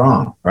they're dead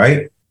wrong,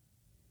 right?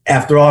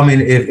 After all, I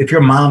mean, if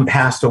your mom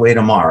passed away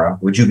tomorrow,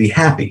 would you be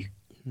happy?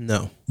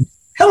 No.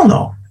 Hell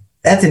no.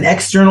 That's an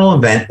external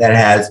event that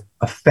has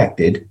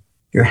affected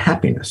your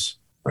happiness,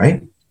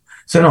 right?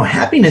 So no,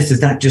 happiness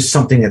is not just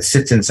something that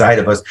sits inside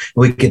of us.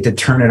 We get to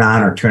turn it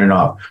on or turn it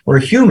off. We're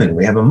human.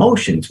 We have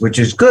emotions, which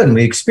is good. And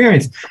we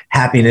experience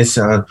happiness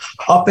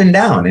up and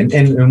down.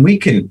 And we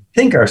can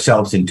think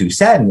ourselves into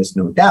sadness,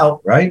 no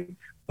doubt, right?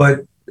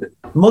 But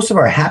most of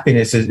our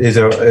happiness is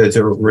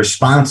a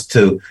response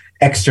to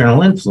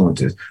external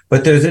influences.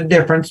 But there's a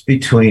difference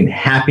between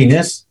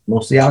happiness,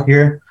 mostly out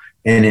here,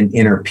 and an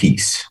inner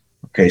peace.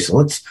 Okay,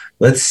 so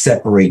let's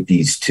separate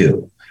these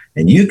two.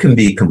 And you can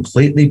be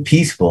completely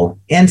peaceful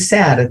and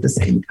sad at the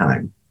same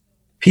time.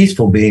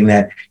 Peaceful being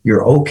that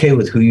you're okay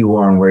with who you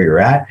are and where you're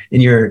at,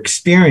 and you're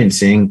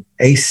experiencing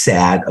a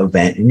sad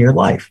event in your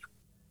life.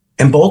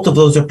 And both of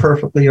those are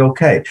perfectly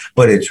okay.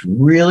 But it's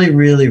really,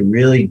 really,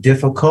 really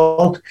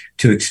difficult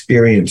to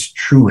experience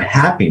true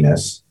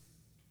happiness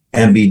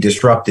and be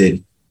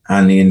disrupted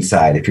on the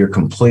inside. If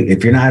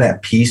you're not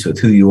at peace with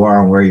who you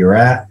are and where you're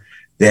at,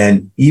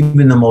 then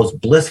even the most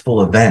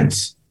blissful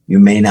events you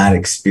may not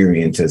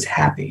experience as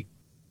happy.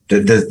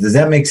 Does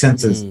that make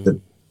sense as the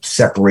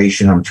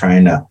separation I'm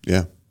trying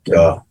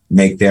to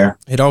make there?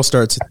 It all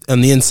starts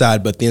on the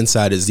inside, but the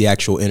inside is the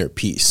actual inner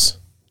peace.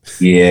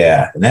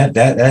 Yeah, and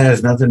that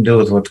has nothing to do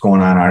with what's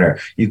going on out there.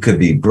 You could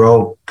be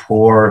broke,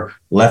 poor,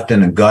 left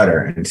in a gutter,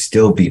 and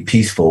still be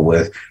peaceful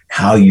with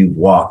how you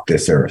walk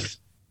this earth.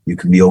 You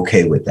can be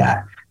okay with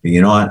that. But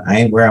you know what? I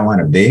ain't where I want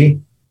to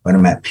be, but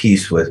I'm at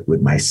peace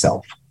with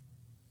myself.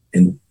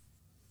 And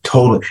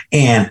totally.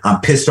 And I'm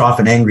pissed off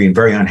and angry and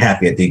very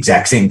unhappy at the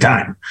exact same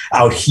time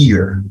out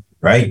here,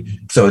 right?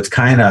 So it's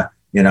kind of,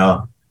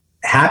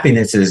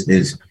 happiness is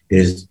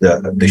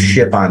the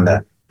ship on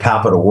the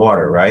top of the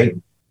water, right?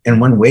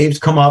 And when waves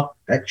come up,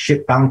 that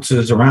ship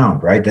bounces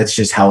around, right? That's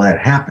just how that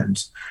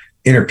happens.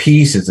 Inner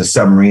peace is the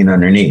submarine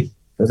underneath.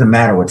 Doesn't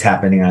matter what's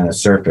happening on the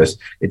surface.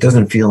 It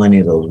doesn't feel any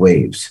of those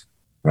waves,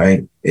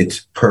 right?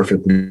 It's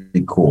perfectly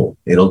cool.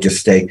 It'll just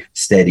stay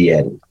steady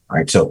Eddie,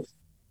 right? So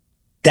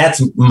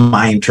that's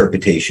my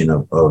interpretation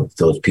of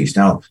those pieces.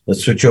 Now,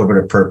 let's switch over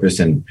to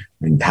purpose and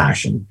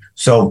passion.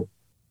 So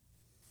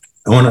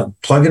I want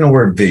to plug in the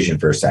word vision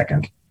for a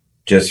second,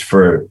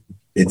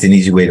 it's an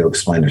easy way to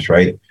explain this,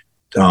 right?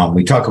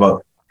 We talk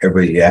about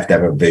everybody, you have to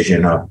have a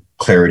vision, a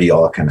clarity,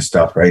 all that kind of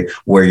stuff, right?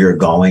 Where you're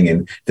going.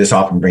 And this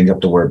often brings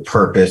up the word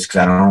purpose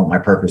because I don't know my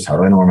purpose. How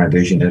do I know where my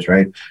vision is,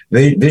 right?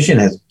 Vision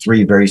has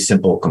three very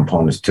simple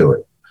components to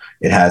it.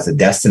 It has a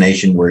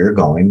destination where you're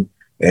going.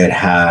 It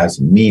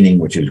has meaning,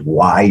 which is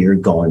why you're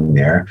going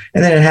there.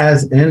 And then it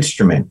has an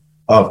instrument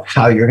of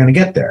how you're going to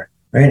get there,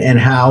 right? And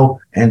how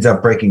ends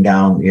up breaking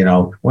down,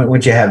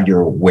 once you have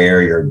your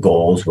where, your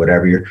goals,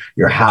 whatever,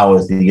 your how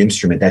is the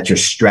instrument, that's your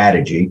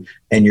strategy.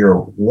 And your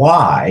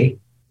why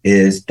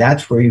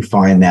that's where you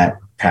find that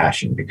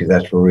passion, because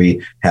that's where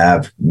we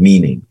have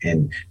meaning.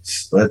 And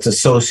let's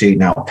associate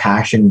now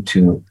passion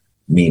to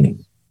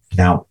meaning.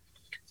 Now,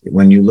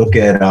 when you look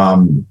at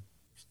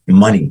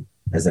money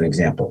as an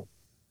example,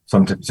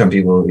 some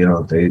people,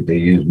 they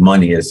use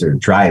money as their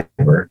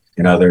driver,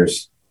 and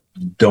others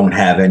don't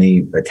have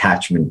any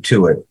attachment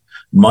to it.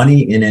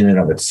 Money in and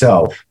of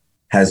itself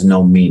has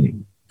no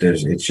meaning.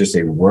 It's just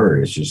a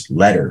word. It's just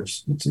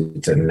letters.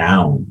 It's a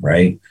noun,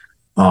 right?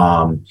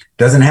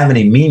 Doesn't have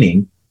any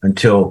meaning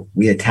until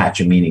we attach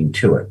a meaning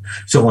to it.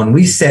 So when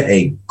we set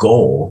a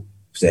goal,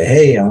 say,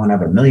 hey, I want to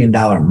have $1 million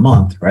a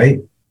month,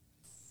 right?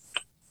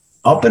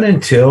 Up and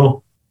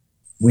until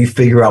we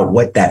figure out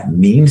what that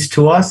means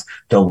to us,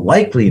 the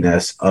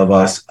likeliness of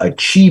us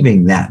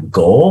achieving that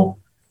goal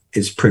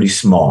is pretty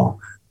small,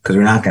 because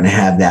we're not going to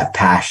have that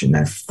passion,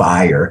 that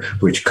fire,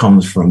 which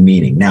comes from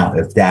meaning. Now,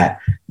 if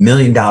that $1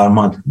 million a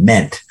month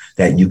meant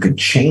that you could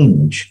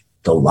change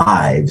the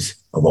lives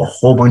of a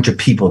whole bunch of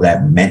people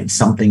that meant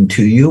something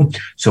to you,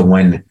 so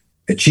when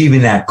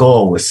achieving that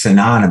goal was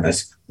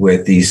synonymous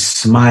with these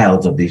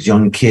smiles of these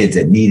young kids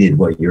that needed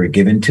what you were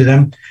giving to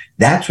them,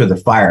 that's where the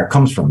fire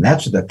comes from.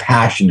 That's where the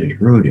passion is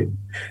rooted.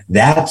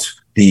 That's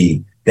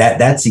the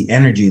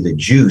energy, the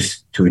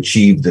juice to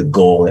achieve the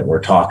goal that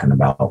we're talking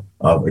about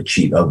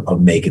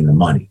of making the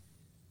money.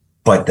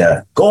 But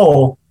the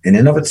goal in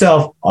and of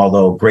itself,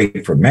 although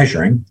great for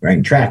measuring, right,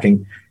 and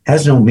tracking,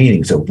 has no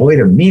meaning. So void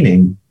of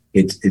meaning,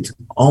 it's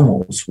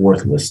almost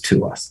worthless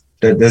to us.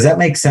 Does that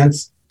make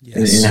sense?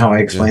 Yes. In how I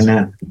explain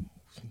that?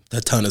 A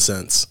ton of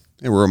sense.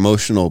 And we're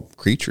emotional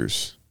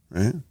creatures,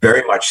 right?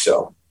 Very much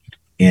so.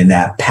 And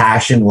that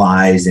passion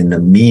lies in the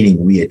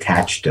meaning we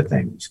attach to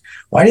things.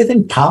 Why do you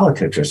think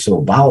politics are so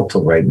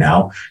volatile right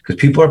now?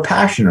 Because people are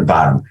passionate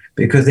about them,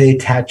 because they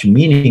attach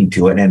meaning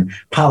to it. And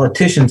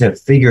politicians have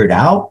figured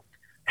out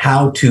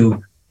how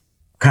to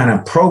kind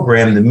of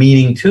program the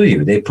meaning to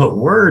you. They put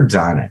words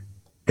on it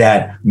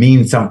that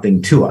mean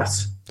something to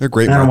us. They're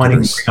great. I don't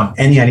want to come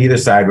any on either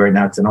side right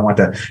now, because I don't want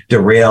to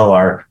derail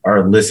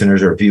our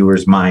listeners or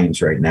viewers'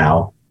 minds right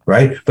now.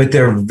 right? But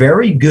they're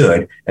very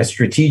good at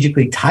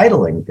strategically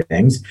titling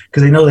things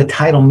because they know the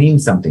title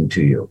means something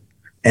to you.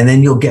 And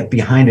then you'll get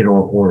behind it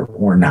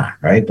or not,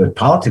 right? But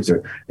politics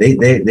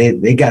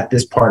they got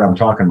this part I'm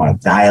talking about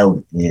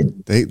dialed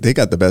in. They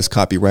got the best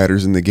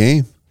copywriters in the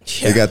game.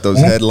 Yeah. They got those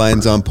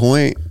headlines on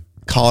point,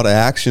 call to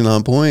action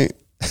on point.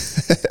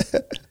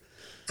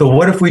 So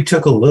what if we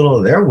took a little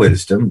of their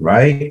wisdom,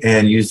 right,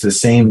 and used the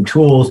same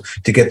tools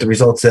to get the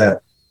results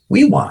that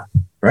we want,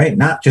 right?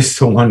 Not just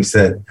the ones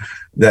that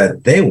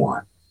they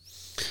want.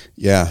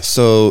 Yeah.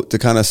 So to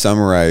kind of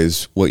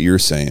summarize what you're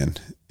saying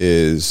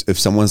is, if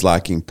someone's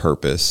lacking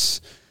purpose,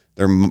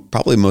 they're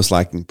probably most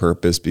lacking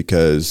purpose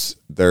because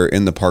they're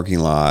in the parking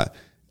lot.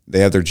 They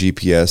have their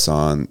GPS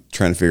on,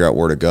 trying to figure out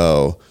where to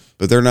go,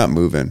 but they're not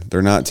moving.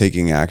 They're not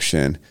taking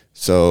action.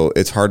 So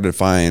it's hard to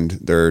find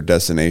their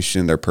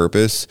destination, their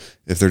purpose,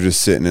 if they're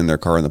just sitting in their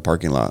car in the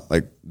parking lot.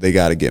 Like, they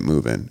got to get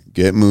moving,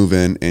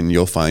 and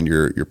you'll find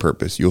your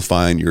purpose. You'll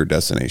find your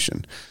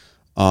destination.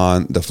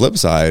 On the flip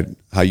side,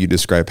 how you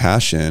describe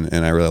passion,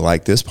 and I really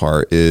like this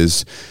part,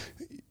 is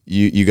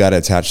you got to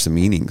attach the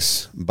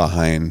meanings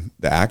behind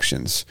the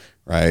actions,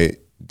 right?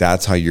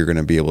 That's how you're going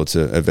to be able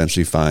to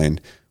eventually find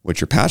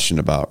what you're passionate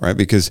about, right?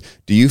 Because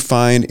do you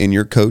find in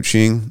your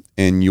coaching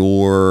and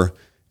your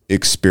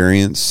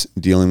experience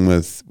dealing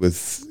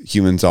with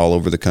humans all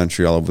over the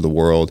country, all over the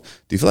world,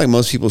 do you feel like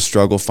most people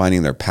struggle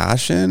finding their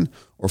passion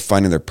or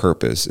finding their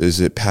purpose? Is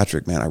it,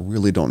 Patrick, man, I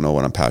really don't know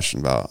what I'm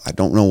passionate about. I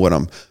don't know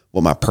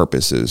what my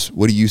purpose is.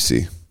 What do you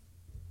see?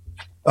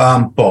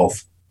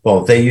 Both.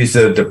 They use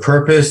the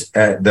purpose,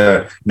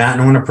 the not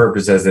knowing a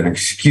purpose, as an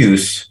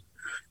excuse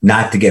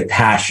not to get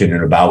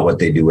passionate about what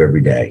they do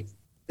every day.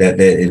 That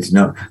it's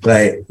no,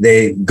 like,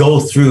 they go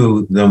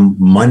through the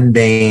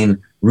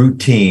mundane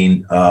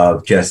routine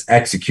of just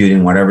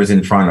executing whatever's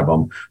in front of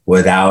them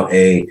without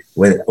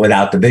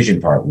the vision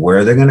part,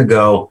 where they're going to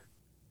go,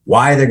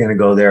 why they're going to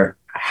go there,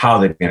 how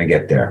they're going to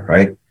get there,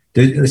 right?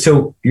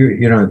 So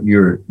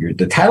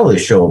the title of the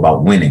show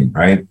about winning,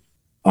 right?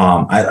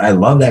 I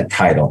love that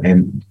title,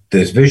 and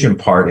this vision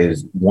part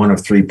is one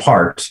of three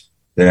parts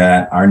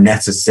that are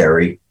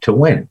necessary to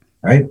win,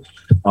 right?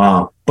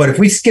 But if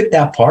we skip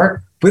that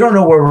part, we don't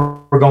know where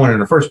we're going in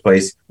the first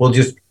place. We'll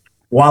just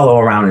wallow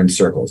around in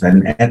circles.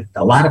 And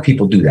a lot of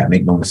people do that,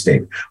 make no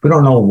mistake. We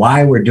don't know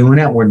why we're doing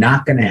that. We're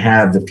not going to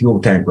have the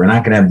fuel tank. We're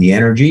not going to have the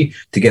energy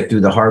to get through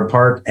the hard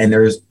part. And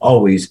there's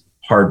always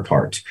hard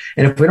parts.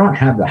 And if we don't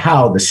have the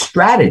how, the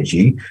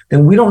strategy,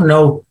 then we don't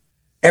know.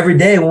 Every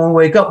day when we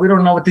wake up, we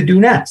don't know what to do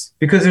next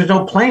because there's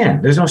no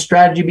plan. There's no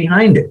strategy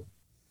behind it.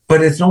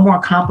 But it's no more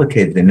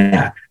complicated than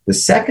that. The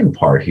second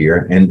part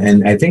here,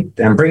 and I think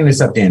I'm bringing this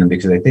up, Dan,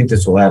 because I think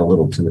this will add a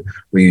little to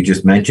what you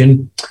just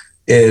mentioned,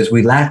 is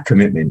we lack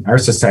commitment. Our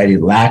society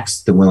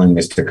lacks the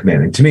willingness to commit.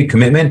 And to me,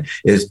 commitment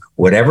is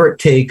whatever it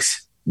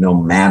takes, no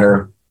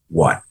matter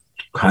what.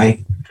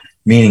 Okay?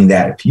 Meaning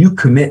that if you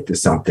commit to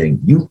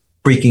something, you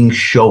freaking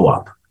show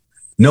up.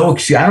 No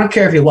excuse. I don't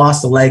care if you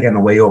lost a leg on the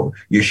way over.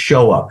 You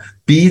show up.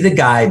 Be the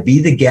guy,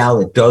 be the gal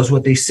that does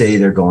what they say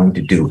they're going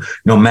to do,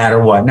 no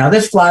matter what. Now,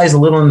 this flies a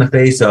little in the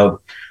face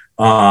of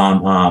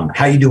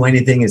how you do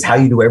anything is how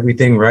you do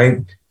everything, right?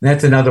 And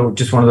that's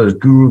just one of those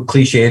guru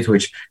cliches,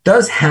 which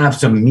does have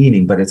some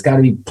meaning, but it's got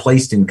to be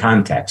placed in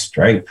context,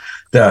 right?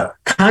 The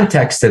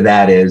context of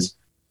that is,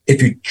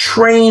 if you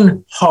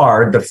train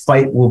hard, the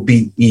fight will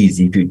be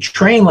easy. If you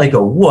train like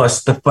a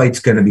wuss, the fight's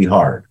going to be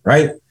hard,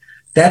 right?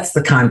 That's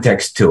the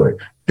context to it.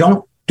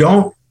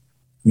 Don't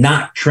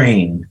not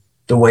train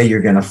the way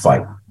you're going to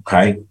fight.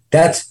 Okay.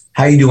 That's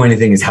how you do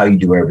anything is how you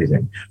do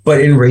everything.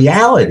 But in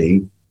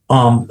reality,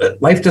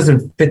 life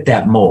doesn't fit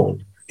that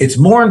mold. It's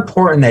more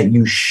important that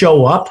you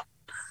show up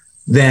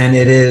than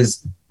it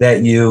is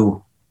that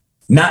you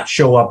not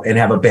show up and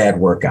have a bad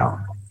workout.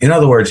 In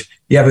other words,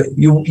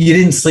 you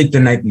didn't sleep the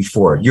night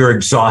before. You're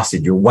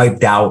exhausted. You're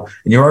wiped out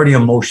and you're already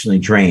emotionally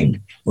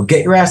drained. Well,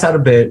 get your ass out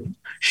of bed.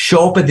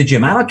 Show up at the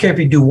gym. I don't care if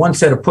you do one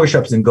set of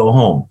push-ups and go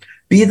home.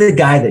 Be the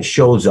guy that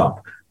shows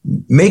up.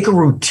 Make a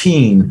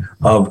routine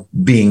of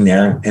being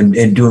there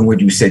and doing what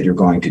you said you're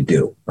going to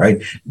do,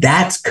 right?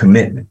 That's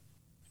commitment.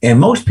 And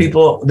most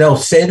people, they'll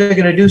say they're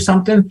going to do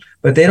something,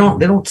 but they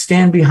don't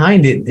stand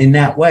behind it in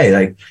that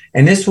way.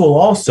 And this will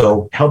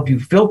also help you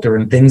filter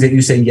in things that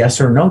you say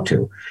yes or no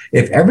to.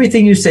 If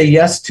everything you say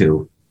yes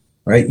to,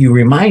 right, you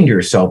remind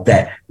yourself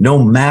that no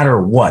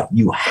matter what,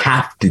 you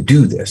have to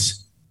do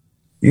this.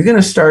 You're going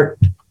to start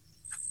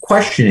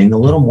questioning a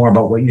little more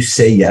about what you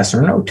say yes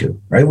or no to,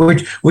 right?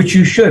 Which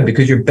you should,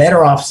 because you're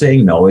better off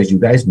saying no, as you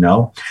guys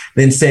know,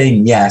 than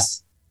saying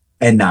yes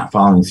and not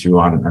following through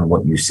on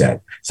what you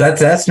said. So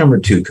that's number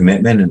two,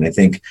 commitment. And I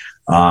think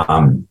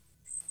a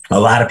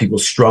lot of people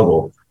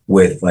struggle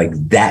with like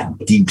that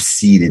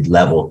deep-seated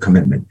level of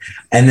commitment.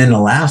 And then the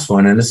last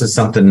one, and this is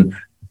something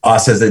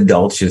us as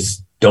adults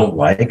just don't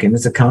like, and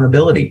it's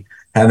accountability.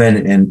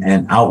 Having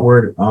an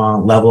outward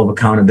level of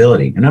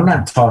accountability. And I'm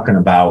not talking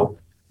about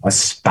a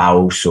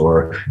spouse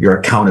or your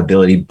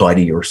accountability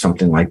buddy or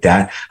something like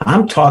that.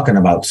 I'm talking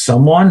about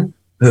someone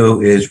who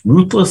is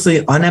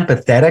ruthlessly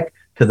unempathetic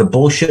to to the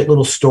bullshit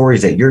little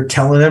stories that you're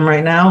telling them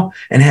right now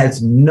and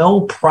has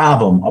no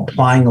problem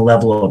applying a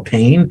level of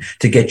pain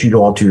to get you to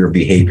alter your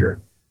behavior.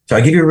 So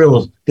I give you a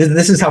real,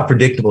 this is how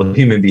predictable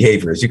human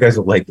behavior is. You guys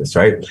will like this,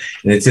 right?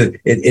 And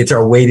it's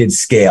our weighted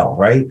scale,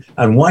 right?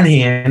 On one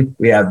hand,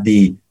 we have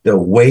the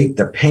weight,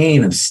 the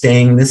pain of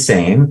staying the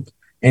same.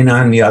 And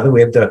on the other,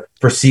 we have the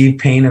perceived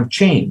pain of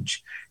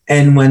change.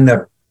 And when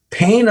the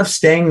pain of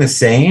staying the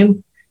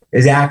same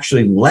is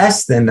actually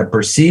less than the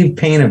perceived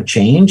pain of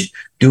change,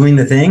 doing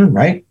the thing,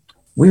 right?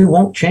 We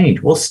won't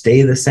change. We'll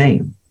stay the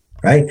same,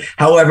 right?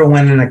 However,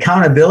 when an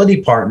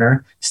accountability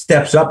partner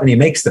steps up and he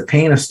makes the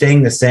pain of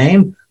staying the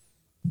same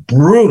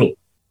brutal,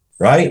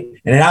 right?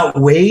 And it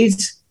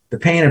outweighs the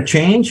pain of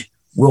change,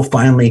 we'll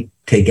finally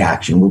take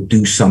action. We'll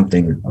do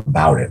something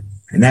about it.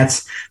 And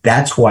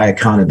that's why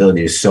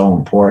accountability is so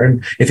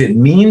important. If it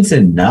means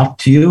enough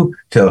to you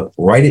to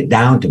write it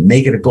down, to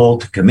make it a goal,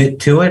 to commit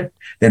to it,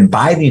 then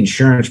buy the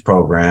insurance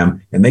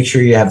program and make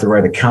sure you have the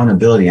right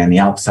accountability on the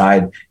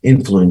outside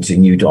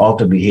influencing you to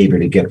alter behavior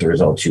to get the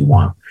results you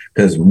want.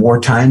 Because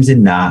more times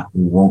than not,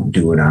 we won't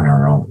do it on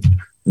our own.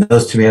 And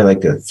those to me are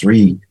like the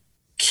three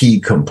key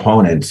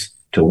components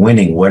to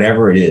winning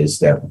whatever it is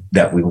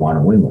that we want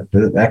to win with.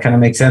 That kind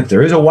of makes sense.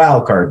 There is a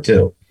wild card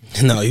too.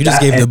 No, you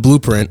just gave the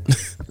blueprint.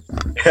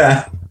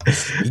 Yeah.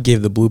 You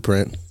gave the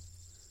blueprint.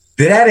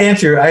 Did that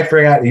answer? I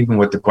forgot even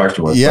what the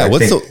question was. Yeah,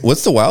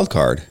 what's the wild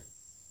card?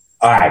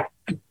 All right.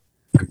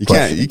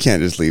 You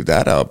can't just leave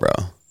that out, bro.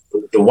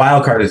 The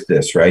wild card is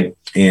this, right?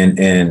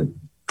 And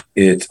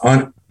it's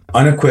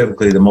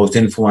unequivocally the most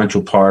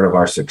influential part of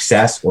our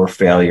success or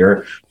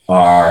failure,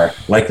 our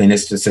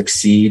likeliness to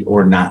succeed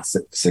or not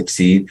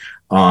succeed.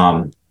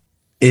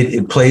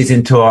 It plays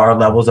into our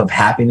levels of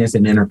happiness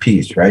and inner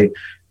peace, right?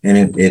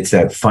 And it's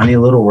that funny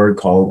little word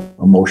called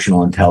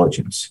emotional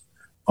intelligence.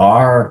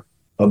 Our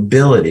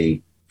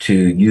ability to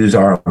use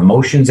our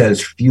emotions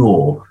as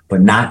fuel,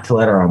 but not to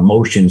let our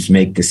emotions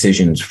make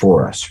decisions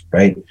for us,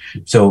 right?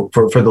 So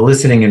for the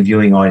listening and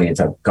viewing audience,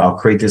 I'll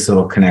create this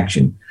little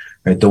connection,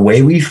 right? The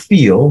way we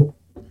feel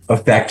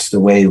affects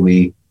the way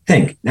we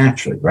think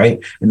naturally,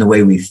 right? And the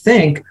way we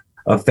think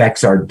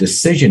affects our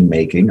decision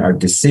making,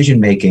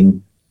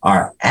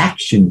 our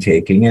action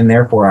taking, and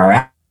therefore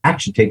our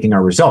action taking,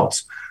 our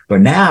results. But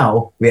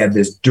now we have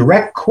this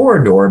direct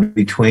corridor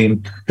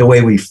between the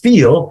way we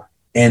feel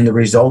and the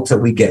results that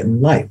we get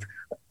in life.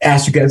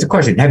 Ask you guys a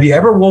question. Have you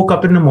ever woke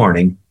up in the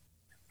morning,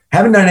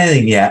 haven't done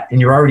anything yet,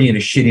 and you're already in a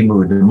shitty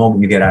mood the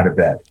moment you get out of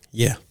bed?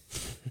 Yeah.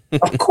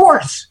 Of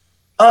course.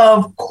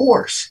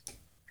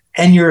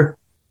 And you're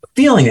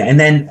feeling it. And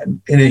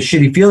then in a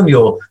shitty feeling,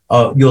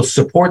 you'll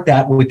support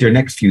that with your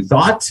next few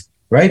thoughts,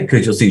 right?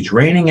 Because you'll see it's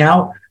raining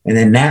out. And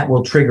then that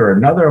will trigger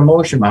another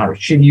emotion about how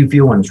shitty you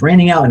feel when it's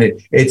raining out,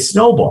 and it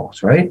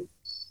snowballs, right?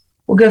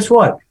 Well, guess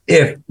what?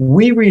 If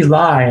we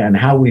rely on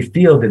how we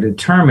feel to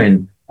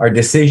determine our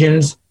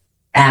decisions,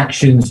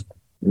 actions,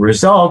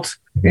 results,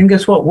 then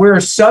guess what? We're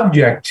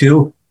subject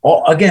to,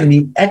 again,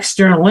 the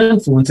external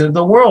influence of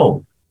the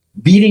world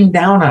beating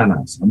down on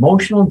us.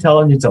 Emotional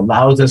intelligence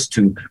allows us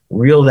to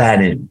reel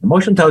that in.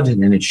 Emotional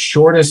intelligence, in its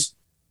shortest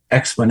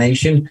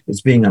explanation,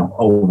 is being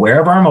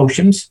aware of our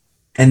emotions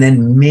and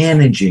then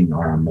managing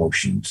our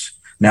emotions.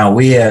 Now,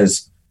 we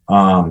as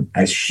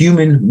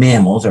human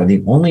mammals are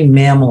the only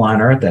mammal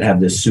on Earth that have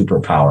this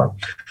superpower.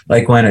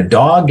 Like when a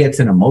dog gets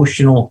an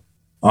emotional,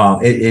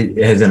 it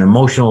has an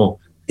emotional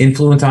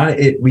influence on it,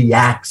 it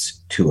reacts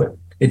to it.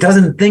 It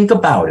doesn't think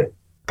about it.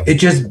 It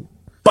just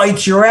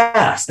bites your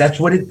ass. That's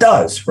what it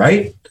does,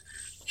 right?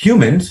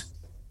 Humans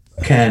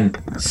can,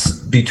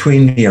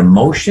 between the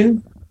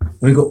emotion,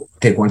 let me go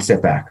take one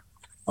step back.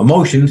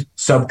 Emotions,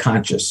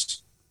 subconscious.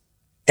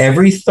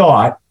 Every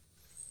thought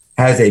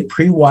has a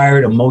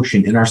pre-wired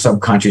emotion in our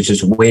subconscious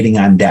just waiting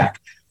on deck.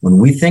 When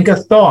we think a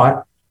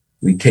thought,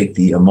 we take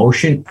the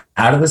emotion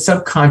out of the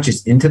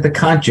subconscious into the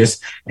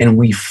conscious, and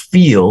we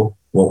feel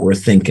what we're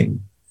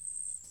thinking.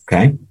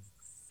 Okay?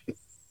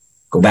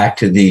 Go back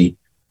to the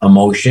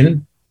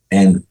emotion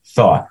and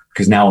thought,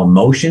 because now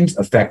emotions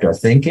affect our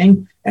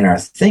thinking, and our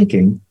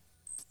thinking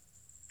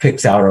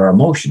picks out our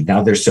emotion.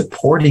 Now they're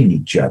supporting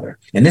each other.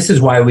 And this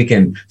is why we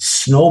can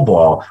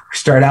snowball,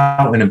 start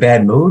out in a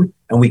bad mood,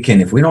 and we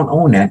can, if we don't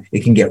own that,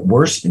 it can get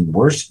worse and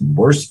worse and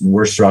worse and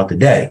worse throughout the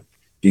day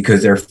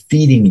because they're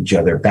feeding each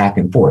other back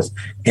and forth.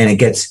 And it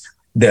gets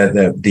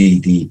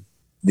the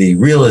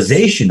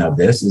realization of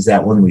this is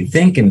that when we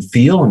think and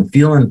feel and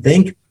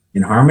think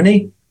in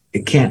harmony,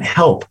 it can't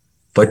help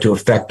but to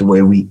affect the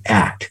way we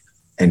act.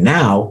 And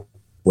now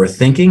we're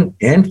thinking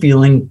and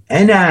feeling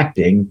and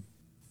acting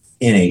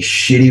in a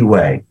shitty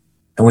way.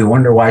 And we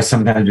wonder why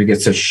sometimes we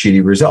get such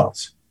shitty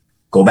results.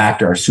 Go back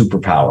to our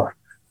superpower.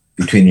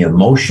 Between the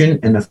emotion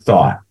and the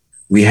thought,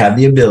 we have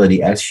the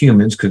ability as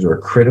humans, because we're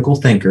critical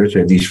thinkers,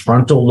 we have these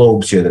frontal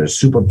lobes here that are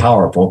super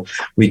powerful.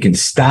 We can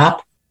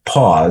stop,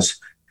 pause,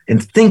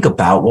 and think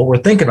about what we're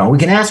thinking about. We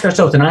can ask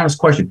ourselves an honest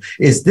question.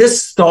 Is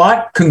this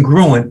thought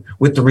congruent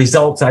with the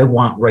results I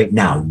want right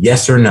now?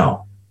 Yes or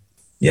no?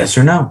 Yes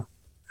or no?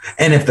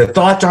 And if the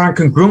thoughts aren't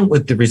congruent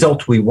with the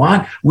results we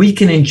want, we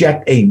can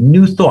inject a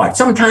new thought.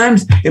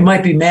 Sometimes it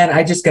might be, man,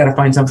 I just got to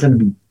find something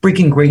to be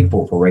freaking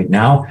grateful for right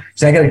now.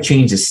 So I got to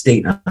change the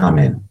state I'm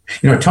in.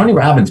 Tony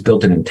Robbins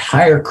built an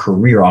entire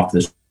career off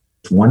this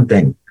one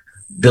thing,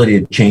 ability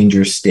to change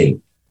your state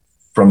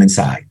from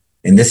inside.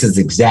 And this is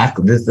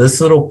exactly,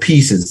 this little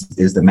piece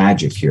is the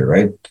magic here,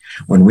 right?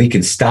 When we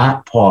can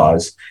stop,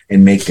 pause,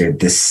 and make a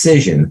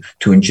decision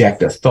to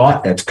inject a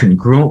thought that's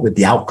congruent with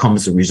the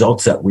outcomes, the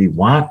results that we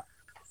want,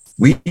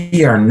 we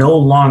are no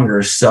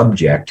longer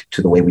subject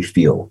to the way we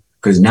feel,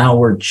 because now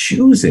we're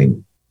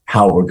choosing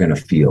how we're going to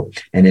feel.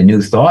 And a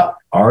new thought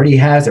already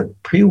has a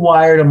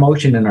pre-wired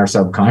emotion in our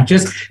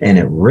subconscious, and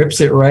it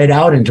rips it right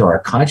out into our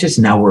conscious.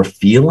 Now we're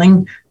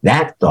feeling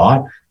that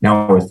thought.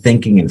 Now we're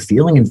thinking and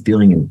feeling and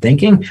feeling and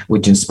thinking,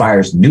 which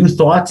inspires new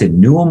thoughts and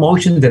new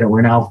emotions that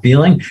we're now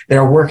feeling that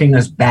are working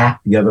us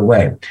back the other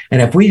way.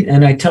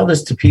 And I tell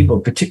this to people,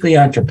 particularly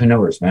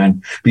entrepreneurs,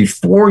 man,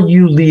 before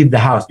you leave the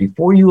house,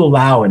 before you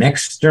allow an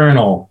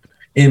external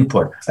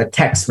input, a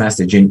text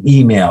message, an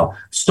email,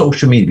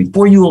 social media,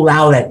 before you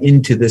allow that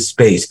into this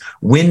space,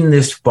 win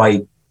this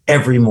fight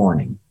every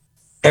morning.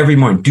 Every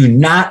morning. Do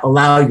not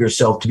allow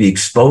yourself to be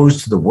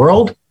exposed to the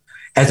world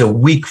as a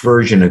weak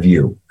version of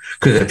you.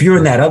 Because if you're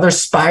in that other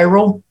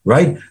spiral,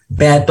 right?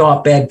 Bad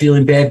thought, bad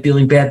feeling,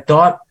 bad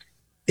thought,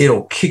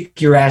 it'll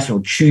kick your ass and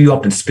it'll chew you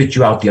up and spit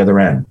you out the other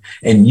end.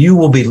 And you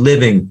will be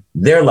living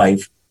their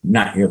life,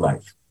 not your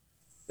life.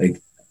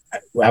 Like,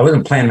 I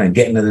wasn't planning on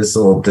getting to this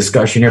little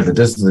discussion here, but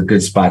this is a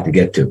good spot to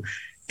get to.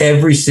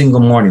 Every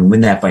single morning,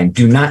 win that fight.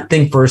 Do not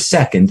think for a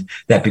second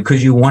that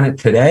because you won it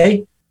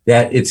today,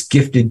 that it's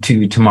gifted to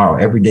you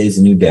tomorrow. Every day is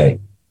a new day.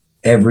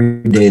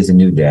 Every day is a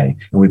new day.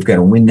 And we've got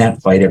to win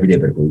that fight every day.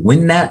 But if we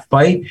win that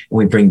fight and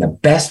we bring the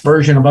best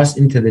version of us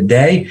into the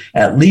day,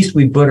 at least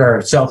we put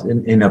ourselves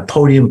in a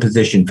podium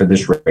position for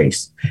this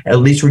race. At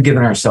least we're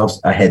giving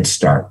ourselves a head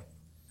start.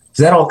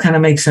 Does that all kind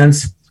of make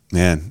sense?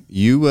 Man,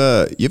 you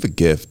have a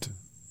gift.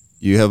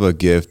 You have a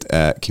gift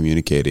at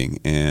communicating,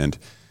 and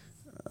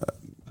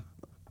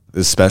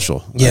it's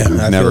special. Yeah,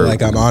 I feel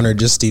like I'm honored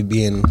just to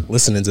be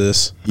listening to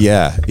this.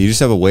 Yeah, you just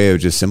have a way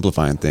of just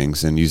simplifying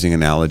things and using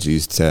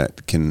analogies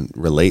that can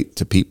relate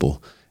to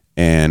people.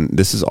 And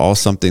this is all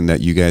something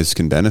that you guys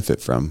can benefit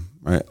from,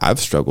 right?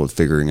 I've struggled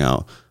figuring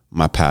out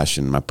my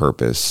passion, my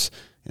purpose.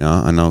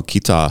 I know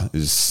Kita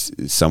is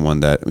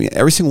someone that,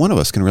 every single one of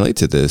us can relate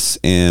to this.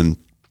 And,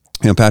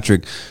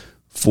 Patrick,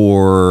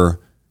 for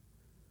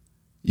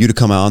you to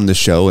come out on the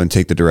show and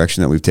take the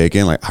direction that we've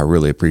taken, I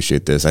really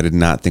appreciate this. I did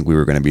not think we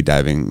were going to be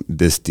diving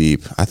this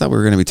deep. I thought we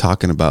were going to be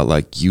talking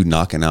about you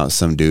knocking out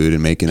some dude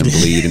and making him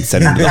bleed and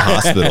sending him to the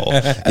hospital,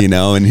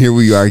 and here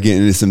we are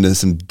getting into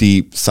some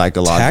deep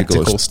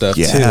psychological tactical stuff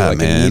too.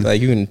 Man.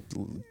 You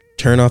can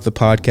turn off the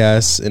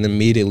podcast and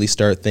immediately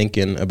start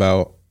thinking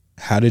about,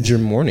 how did your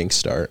morning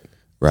start?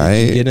 Right.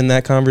 Did you get in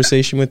that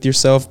conversation with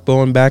yourself,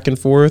 going back and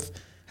forth?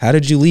 How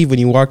did you leave when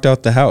you walked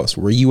out the house?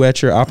 Were you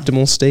at your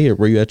optimal state or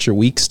were you at your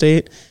weak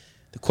state?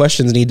 The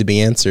questions need to be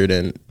answered,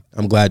 and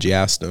I'm glad you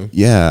asked them.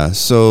 Yeah.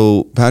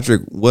 So,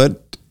 Patrick,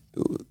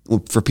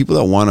 for people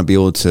that want to be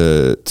able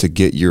to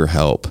get your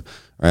help,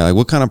 right?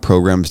 What kind of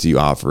programs do you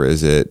offer?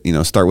 Is it,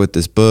 start with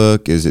this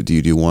book? Do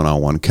you do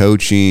one-on-one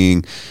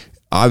coaching?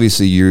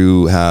 Obviously,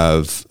 you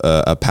have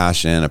a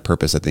passion, a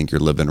purpose. I think you're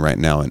living right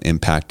now and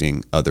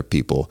impacting other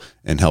people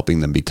and helping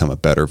them become a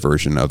better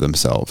version of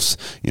themselves.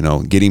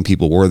 Getting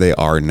people where they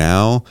are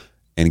now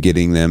and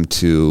getting them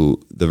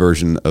to the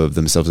version of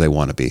themselves they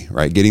want to be,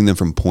 right? Getting them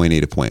from point A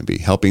to point B,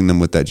 helping them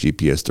with that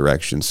GPS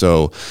direction.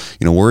 So,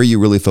 where are you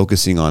really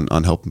focusing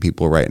on helping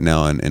people right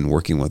now and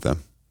working with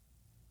them?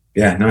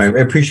 Yeah, no, I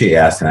appreciate you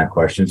asking that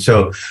question.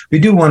 So we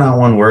do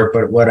one-on-one work,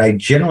 but what I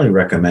generally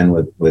recommend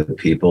with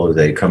people is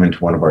they come into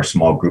one of our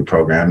small group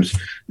programs,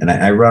 and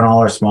I run all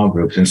our small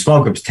groups, and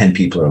small groups, 10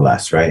 people or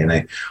less, right?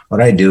 And what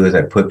I do is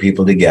I put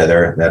people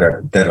together that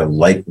are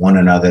like one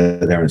another.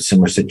 They're in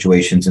similar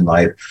situations in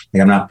life.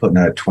 I'm not putting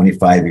a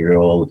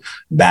 25-year-old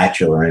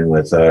bachelor in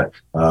with a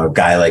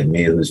guy like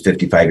me who's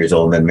 55 years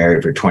old and been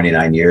married for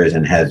 29 years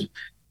and has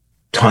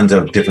tons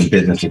of different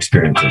business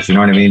experiences. You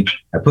know what I mean?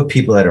 I put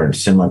people that are in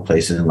similar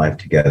places in life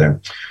together,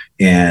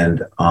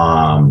 and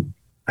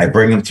I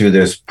bring them through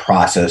this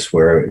process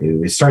where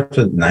it starts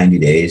with 90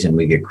 days and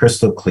we get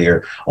crystal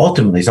clear.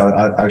 Ultimately, so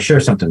I'll share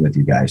something with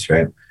you guys,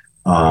 right?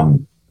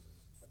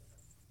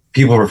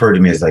 People refer to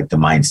me as the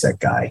mindset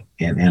guy,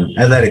 and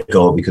I let it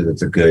go because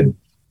it's a good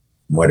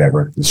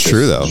whatever. It's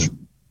true though.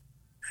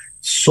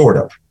 Sort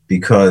of,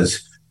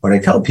 because what I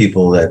tell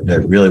people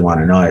that really want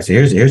to know, I say,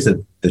 here's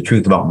the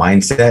truth about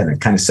mindset, and it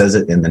kind of says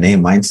it in the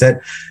name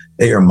mindset,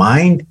 that your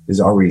mind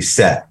is already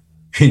set.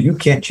 You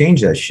can't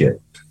change that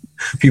shit.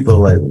 People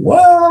are like,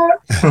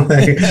 what?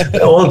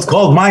 Well, it's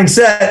called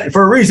mindset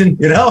for a reason,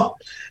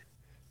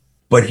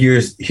 But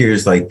here's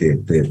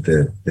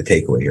the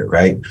takeaway here,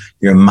 right?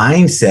 Your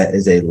mindset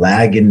is a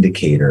lag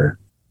indicator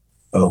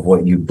of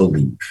what you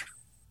believe.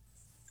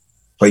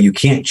 But you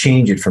can't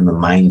change it from the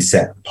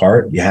mindset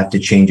part. You have to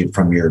change it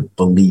from your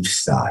belief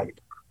side.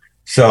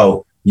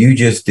 So you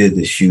just did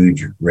this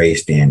huge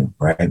race, Daniel,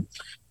 right?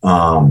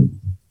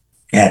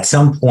 At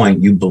some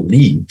point you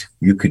believed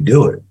you could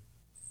do it,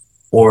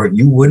 or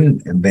you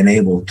wouldn't have been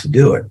able to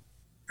do it,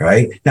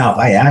 right? Now, if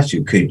I asked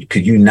you,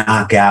 could you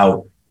knock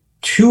out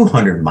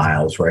 200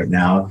 miles right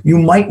now? You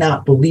might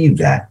not believe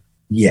that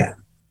yet.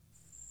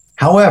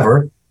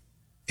 However,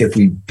 if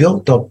we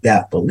built up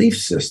that belief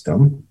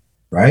system,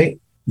 right,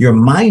 your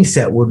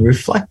mindset would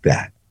reflect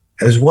that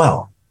as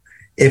well.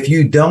 If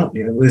you don't,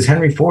 it was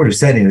Henry Ford who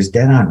said, it was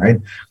dead on, right?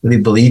 Whether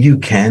you believe you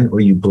can or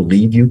you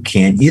believe you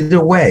can't,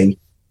 either way,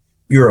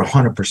 you're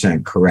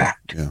 100%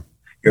 correct. Yeah.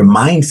 Your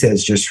mindset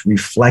is just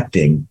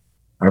reflecting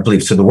our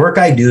beliefs. So the work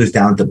I do is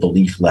down at the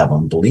belief level.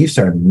 And beliefs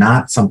are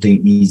not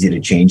something easy to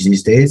change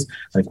these days.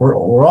 Like we're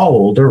all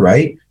older,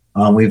 right?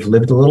 We've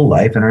lived a little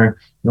life, and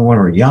when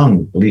we're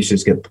young, beliefs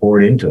just get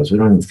poured into us. We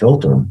don't even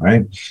filter them,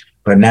 right?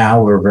 But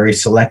now we're very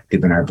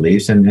selective in our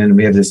beliefs, and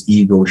we have this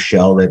ego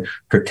shell that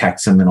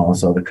protects them and all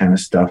this other kind of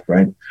stuff,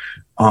 right?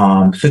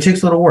 So it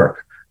takes a little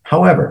work.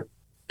 However,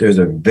 there's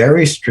a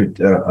very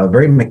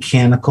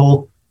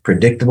mechanical,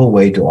 predictable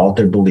way to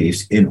alter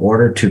beliefs in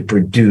order to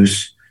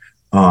produce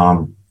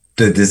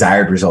the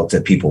desired results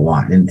that people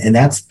want. And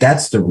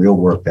that's the real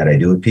work that I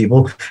do with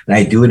people. And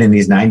I do it in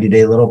these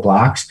 90-day little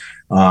blocks.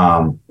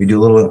 We do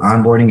a little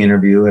onboarding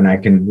interview, and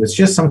it's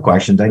just some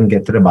questions. I can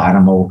get to the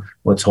bottom of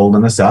what's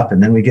holding us up.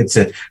 And then we get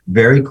to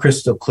very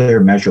crystal clear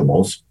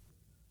measurables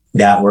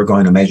that we're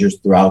going to measure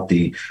throughout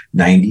the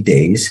 90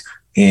 days.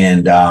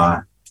 And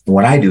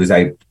what I do is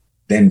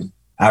then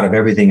out of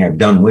everything I've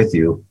done with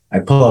you, I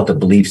pull out the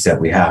beliefs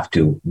that we have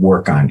to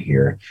work on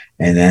here.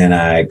 And then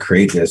I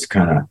create this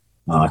kind of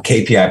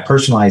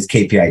personalized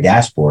KPI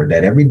dashboard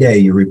that every day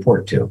you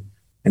report to.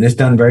 And it's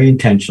done very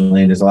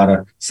intentionally. And there's a lot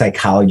of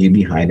psychology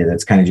behind it.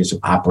 That's kind of just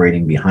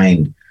operating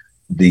behind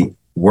the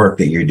work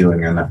that you're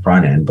doing on the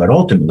front end. But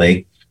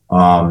ultimately,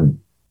 at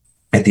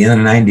the end of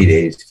the 90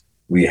 days,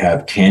 we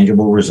have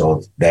tangible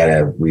results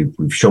that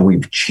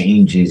we've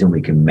changed these, and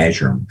we can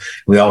measure them.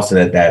 We also,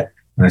 that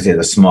when I say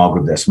that small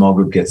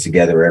group gets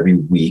together every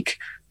week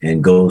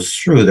and goes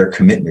through their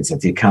commitments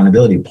at the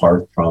accountability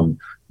part from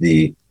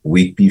the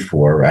week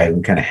before, right?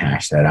 We kind of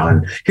hash that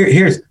on.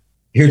 Here's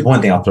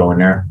one thing I'll throw in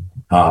there.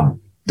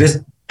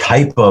 This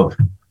type of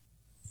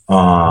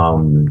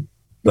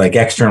like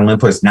external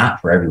input is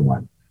not for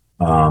everyone.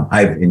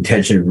 I've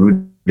intentionally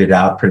rooted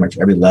out pretty much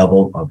every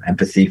level of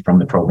empathy from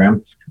the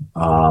program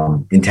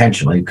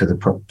intentionally, because the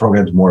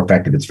program is more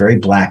effective. It's very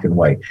black and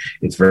white.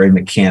 It's very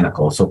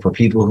mechanical. So for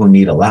people who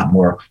need a lot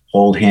more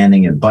hold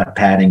handing and butt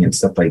patting and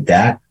stuff like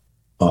that,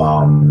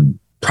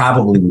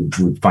 probably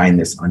would find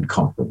this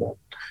uncomfortable.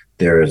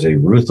 There is a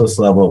ruthless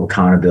level of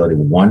accountability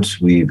once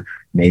we've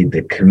made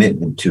the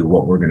commitment to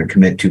what we're going to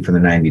commit to for the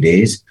 90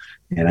 days.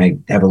 And I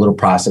have a little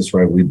process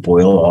where we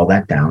boil all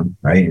that down,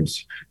 right?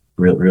 It's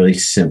really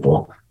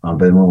simple.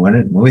 But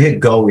when we hit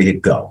go, we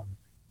hit go.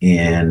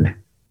 And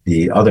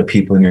the other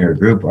people in your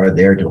group are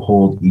there to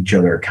hold each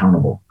other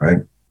accountable,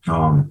 right?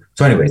 So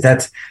anyways,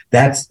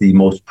 that's the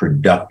most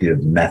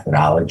productive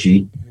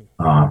methodology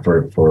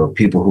for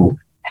people who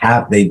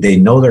they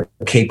know they're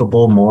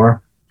capable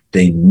more.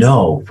 They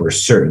know for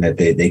certain that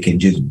they can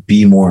just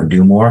be more and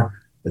do more,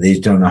 but they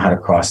just don't know how to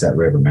cross that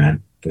river,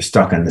 man. They're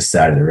stuck on this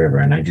side of the river.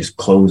 And I just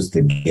closed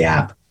the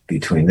gap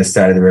between this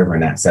side of the river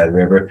and that side of the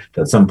river.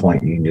 So at some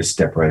point you can just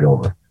step right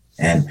over.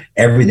 And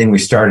everything we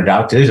started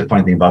out to, there's a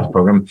funny thing about the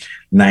program,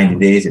 90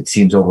 days, it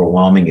seems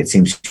overwhelming. It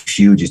seems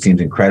huge. It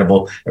seems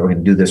incredible that we're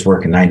going to do this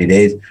work in 90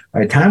 days. By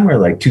the time we're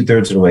like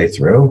 2/3 of the way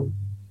through,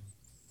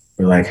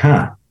 we're like,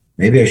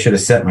 maybe I should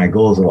have set my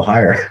goals a little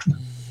higher.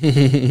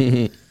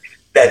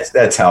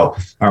 That's how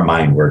our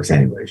mind works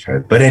anyways,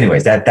 right? But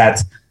anyways,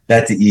 that's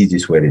the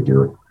easiest way to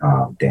do it,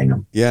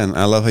 Daniel. Yeah, and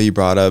I love how you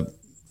brought up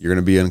you're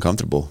going to be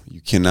uncomfortable.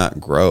 You cannot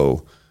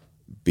grow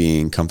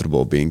being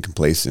comfortable, being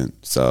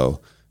complacent.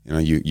 So,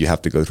 you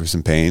have to go through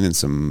some pain and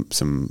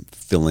some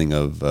feeling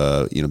of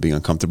being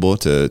uncomfortable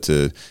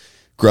to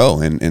grow,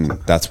 and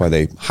that's why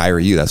they hire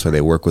you. That's why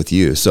they work with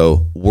you.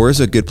 So, where's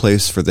a good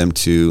place for them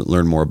to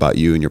learn more about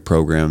you and your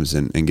programs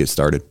and get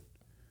started?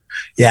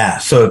 Yeah.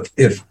 So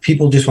if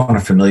people just want to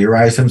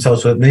familiarize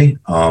themselves with me,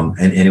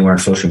 and anywhere on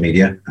social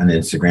media, on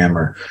Instagram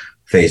or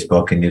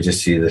Facebook, and you'll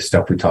just see the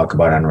stuff we talk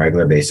about on a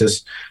regular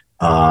basis.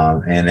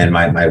 And then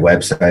my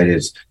website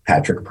is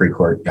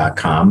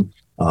patrickprecourt.com.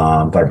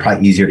 But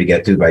probably easier to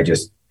get to by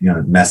just,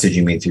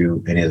 messaging me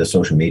through any of the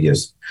social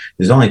medias.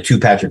 There's only 2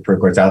 Patrick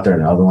Precourts out there,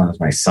 and the other one is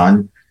my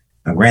son.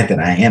 Now, granted,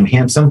 I am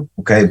handsome,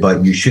 okay,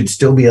 but you should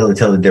still be able to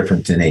tell the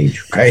difference in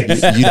age, okay?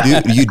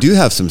 You do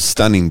have some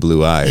stunning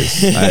blue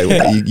eyes.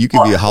 You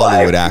could be a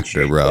Hollywood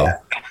actor, bro.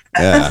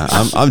 Yeah,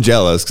 I'm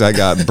jealous because I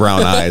got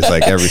brown eyes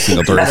like every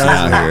single person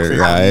out here,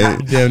 right?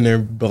 Damn, they're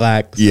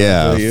black.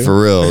 Yeah,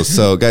 for real.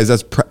 So, guys,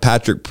 that's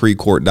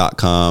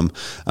patrickprecourt.com,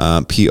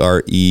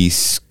 Precourt.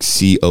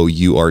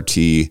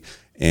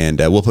 And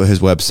we'll put his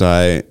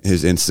website,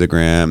 his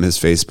Instagram, his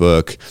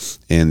Facebook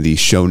in the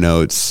show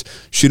notes.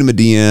 Shoot him a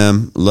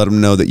DM. Let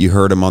him know that you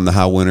heard him on the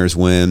How Winners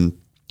Win.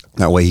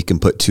 That way he can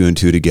put 2 and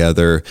 2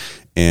 together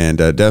And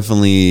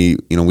definitely,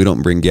 we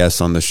don't bring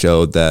guests on the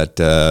show that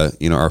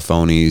are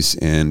phonies.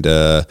 And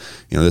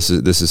this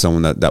is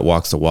someone that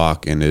walks the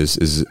walk and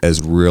is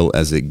as real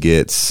as it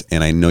gets.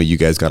 And I know you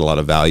guys got a lot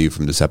of value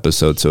from this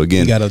episode. So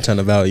again, we got a ton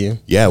of value.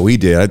 Yeah, we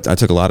did. I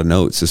took a lot of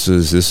notes. This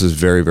is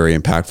very, very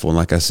impactful. And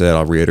like I said,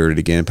 I'll reiterate it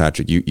again,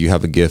 Patrick. You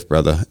have a gift,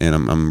 brother, and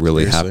I'm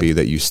really happy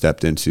that you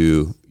stepped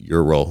into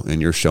your role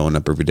and you're showing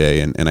up every day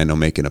and I know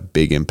making a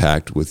big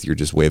impact with your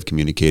just way of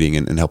communicating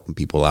and helping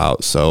people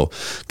out. So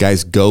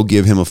guys, go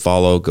give him a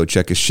follow, go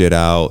check his shit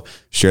out,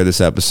 share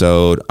this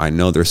episode. I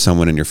know there's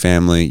someone in your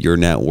family, your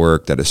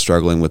network that is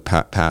struggling with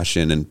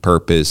passion and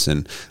purpose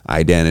and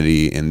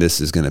identity. And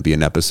this is going to be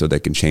an episode that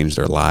can change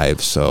their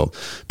lives. So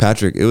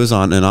Patrick, it was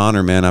an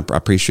honor, man. I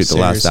appreciate the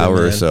last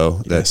hour or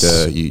so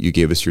that you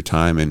gave us your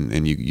time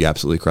and you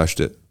absolutely crushed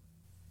it.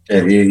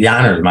 The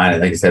honor is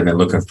mine. Like I said, I've been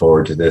looking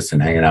forward to this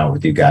and hanging out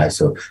with you guys.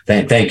 So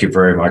thank you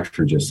very much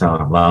for just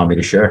allowing me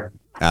to share.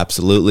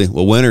 Absolutely.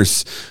 Well,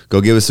 winners,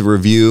 go give us a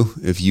review.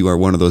 If you are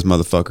one of those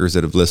motherfuckers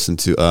that have listened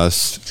to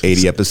us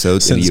 80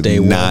 episodes and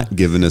you've not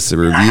given us a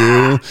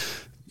review,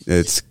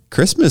 it's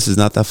Christmas is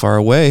not that far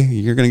away.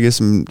 You're going to get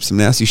some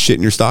nasty shit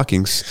in your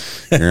stockings.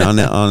 You're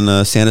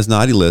on Santa's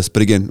naughty list.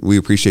 But again, we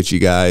appreciate you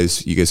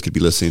guys. You guys could be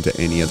listening to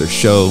any other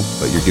show,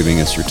 but you're giving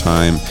us your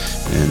time.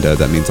 And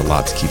that means a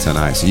lot to Keaton and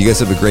I. So you guys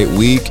have a great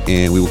week,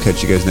 and we will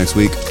catch you guys next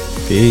week.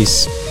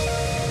 Peace.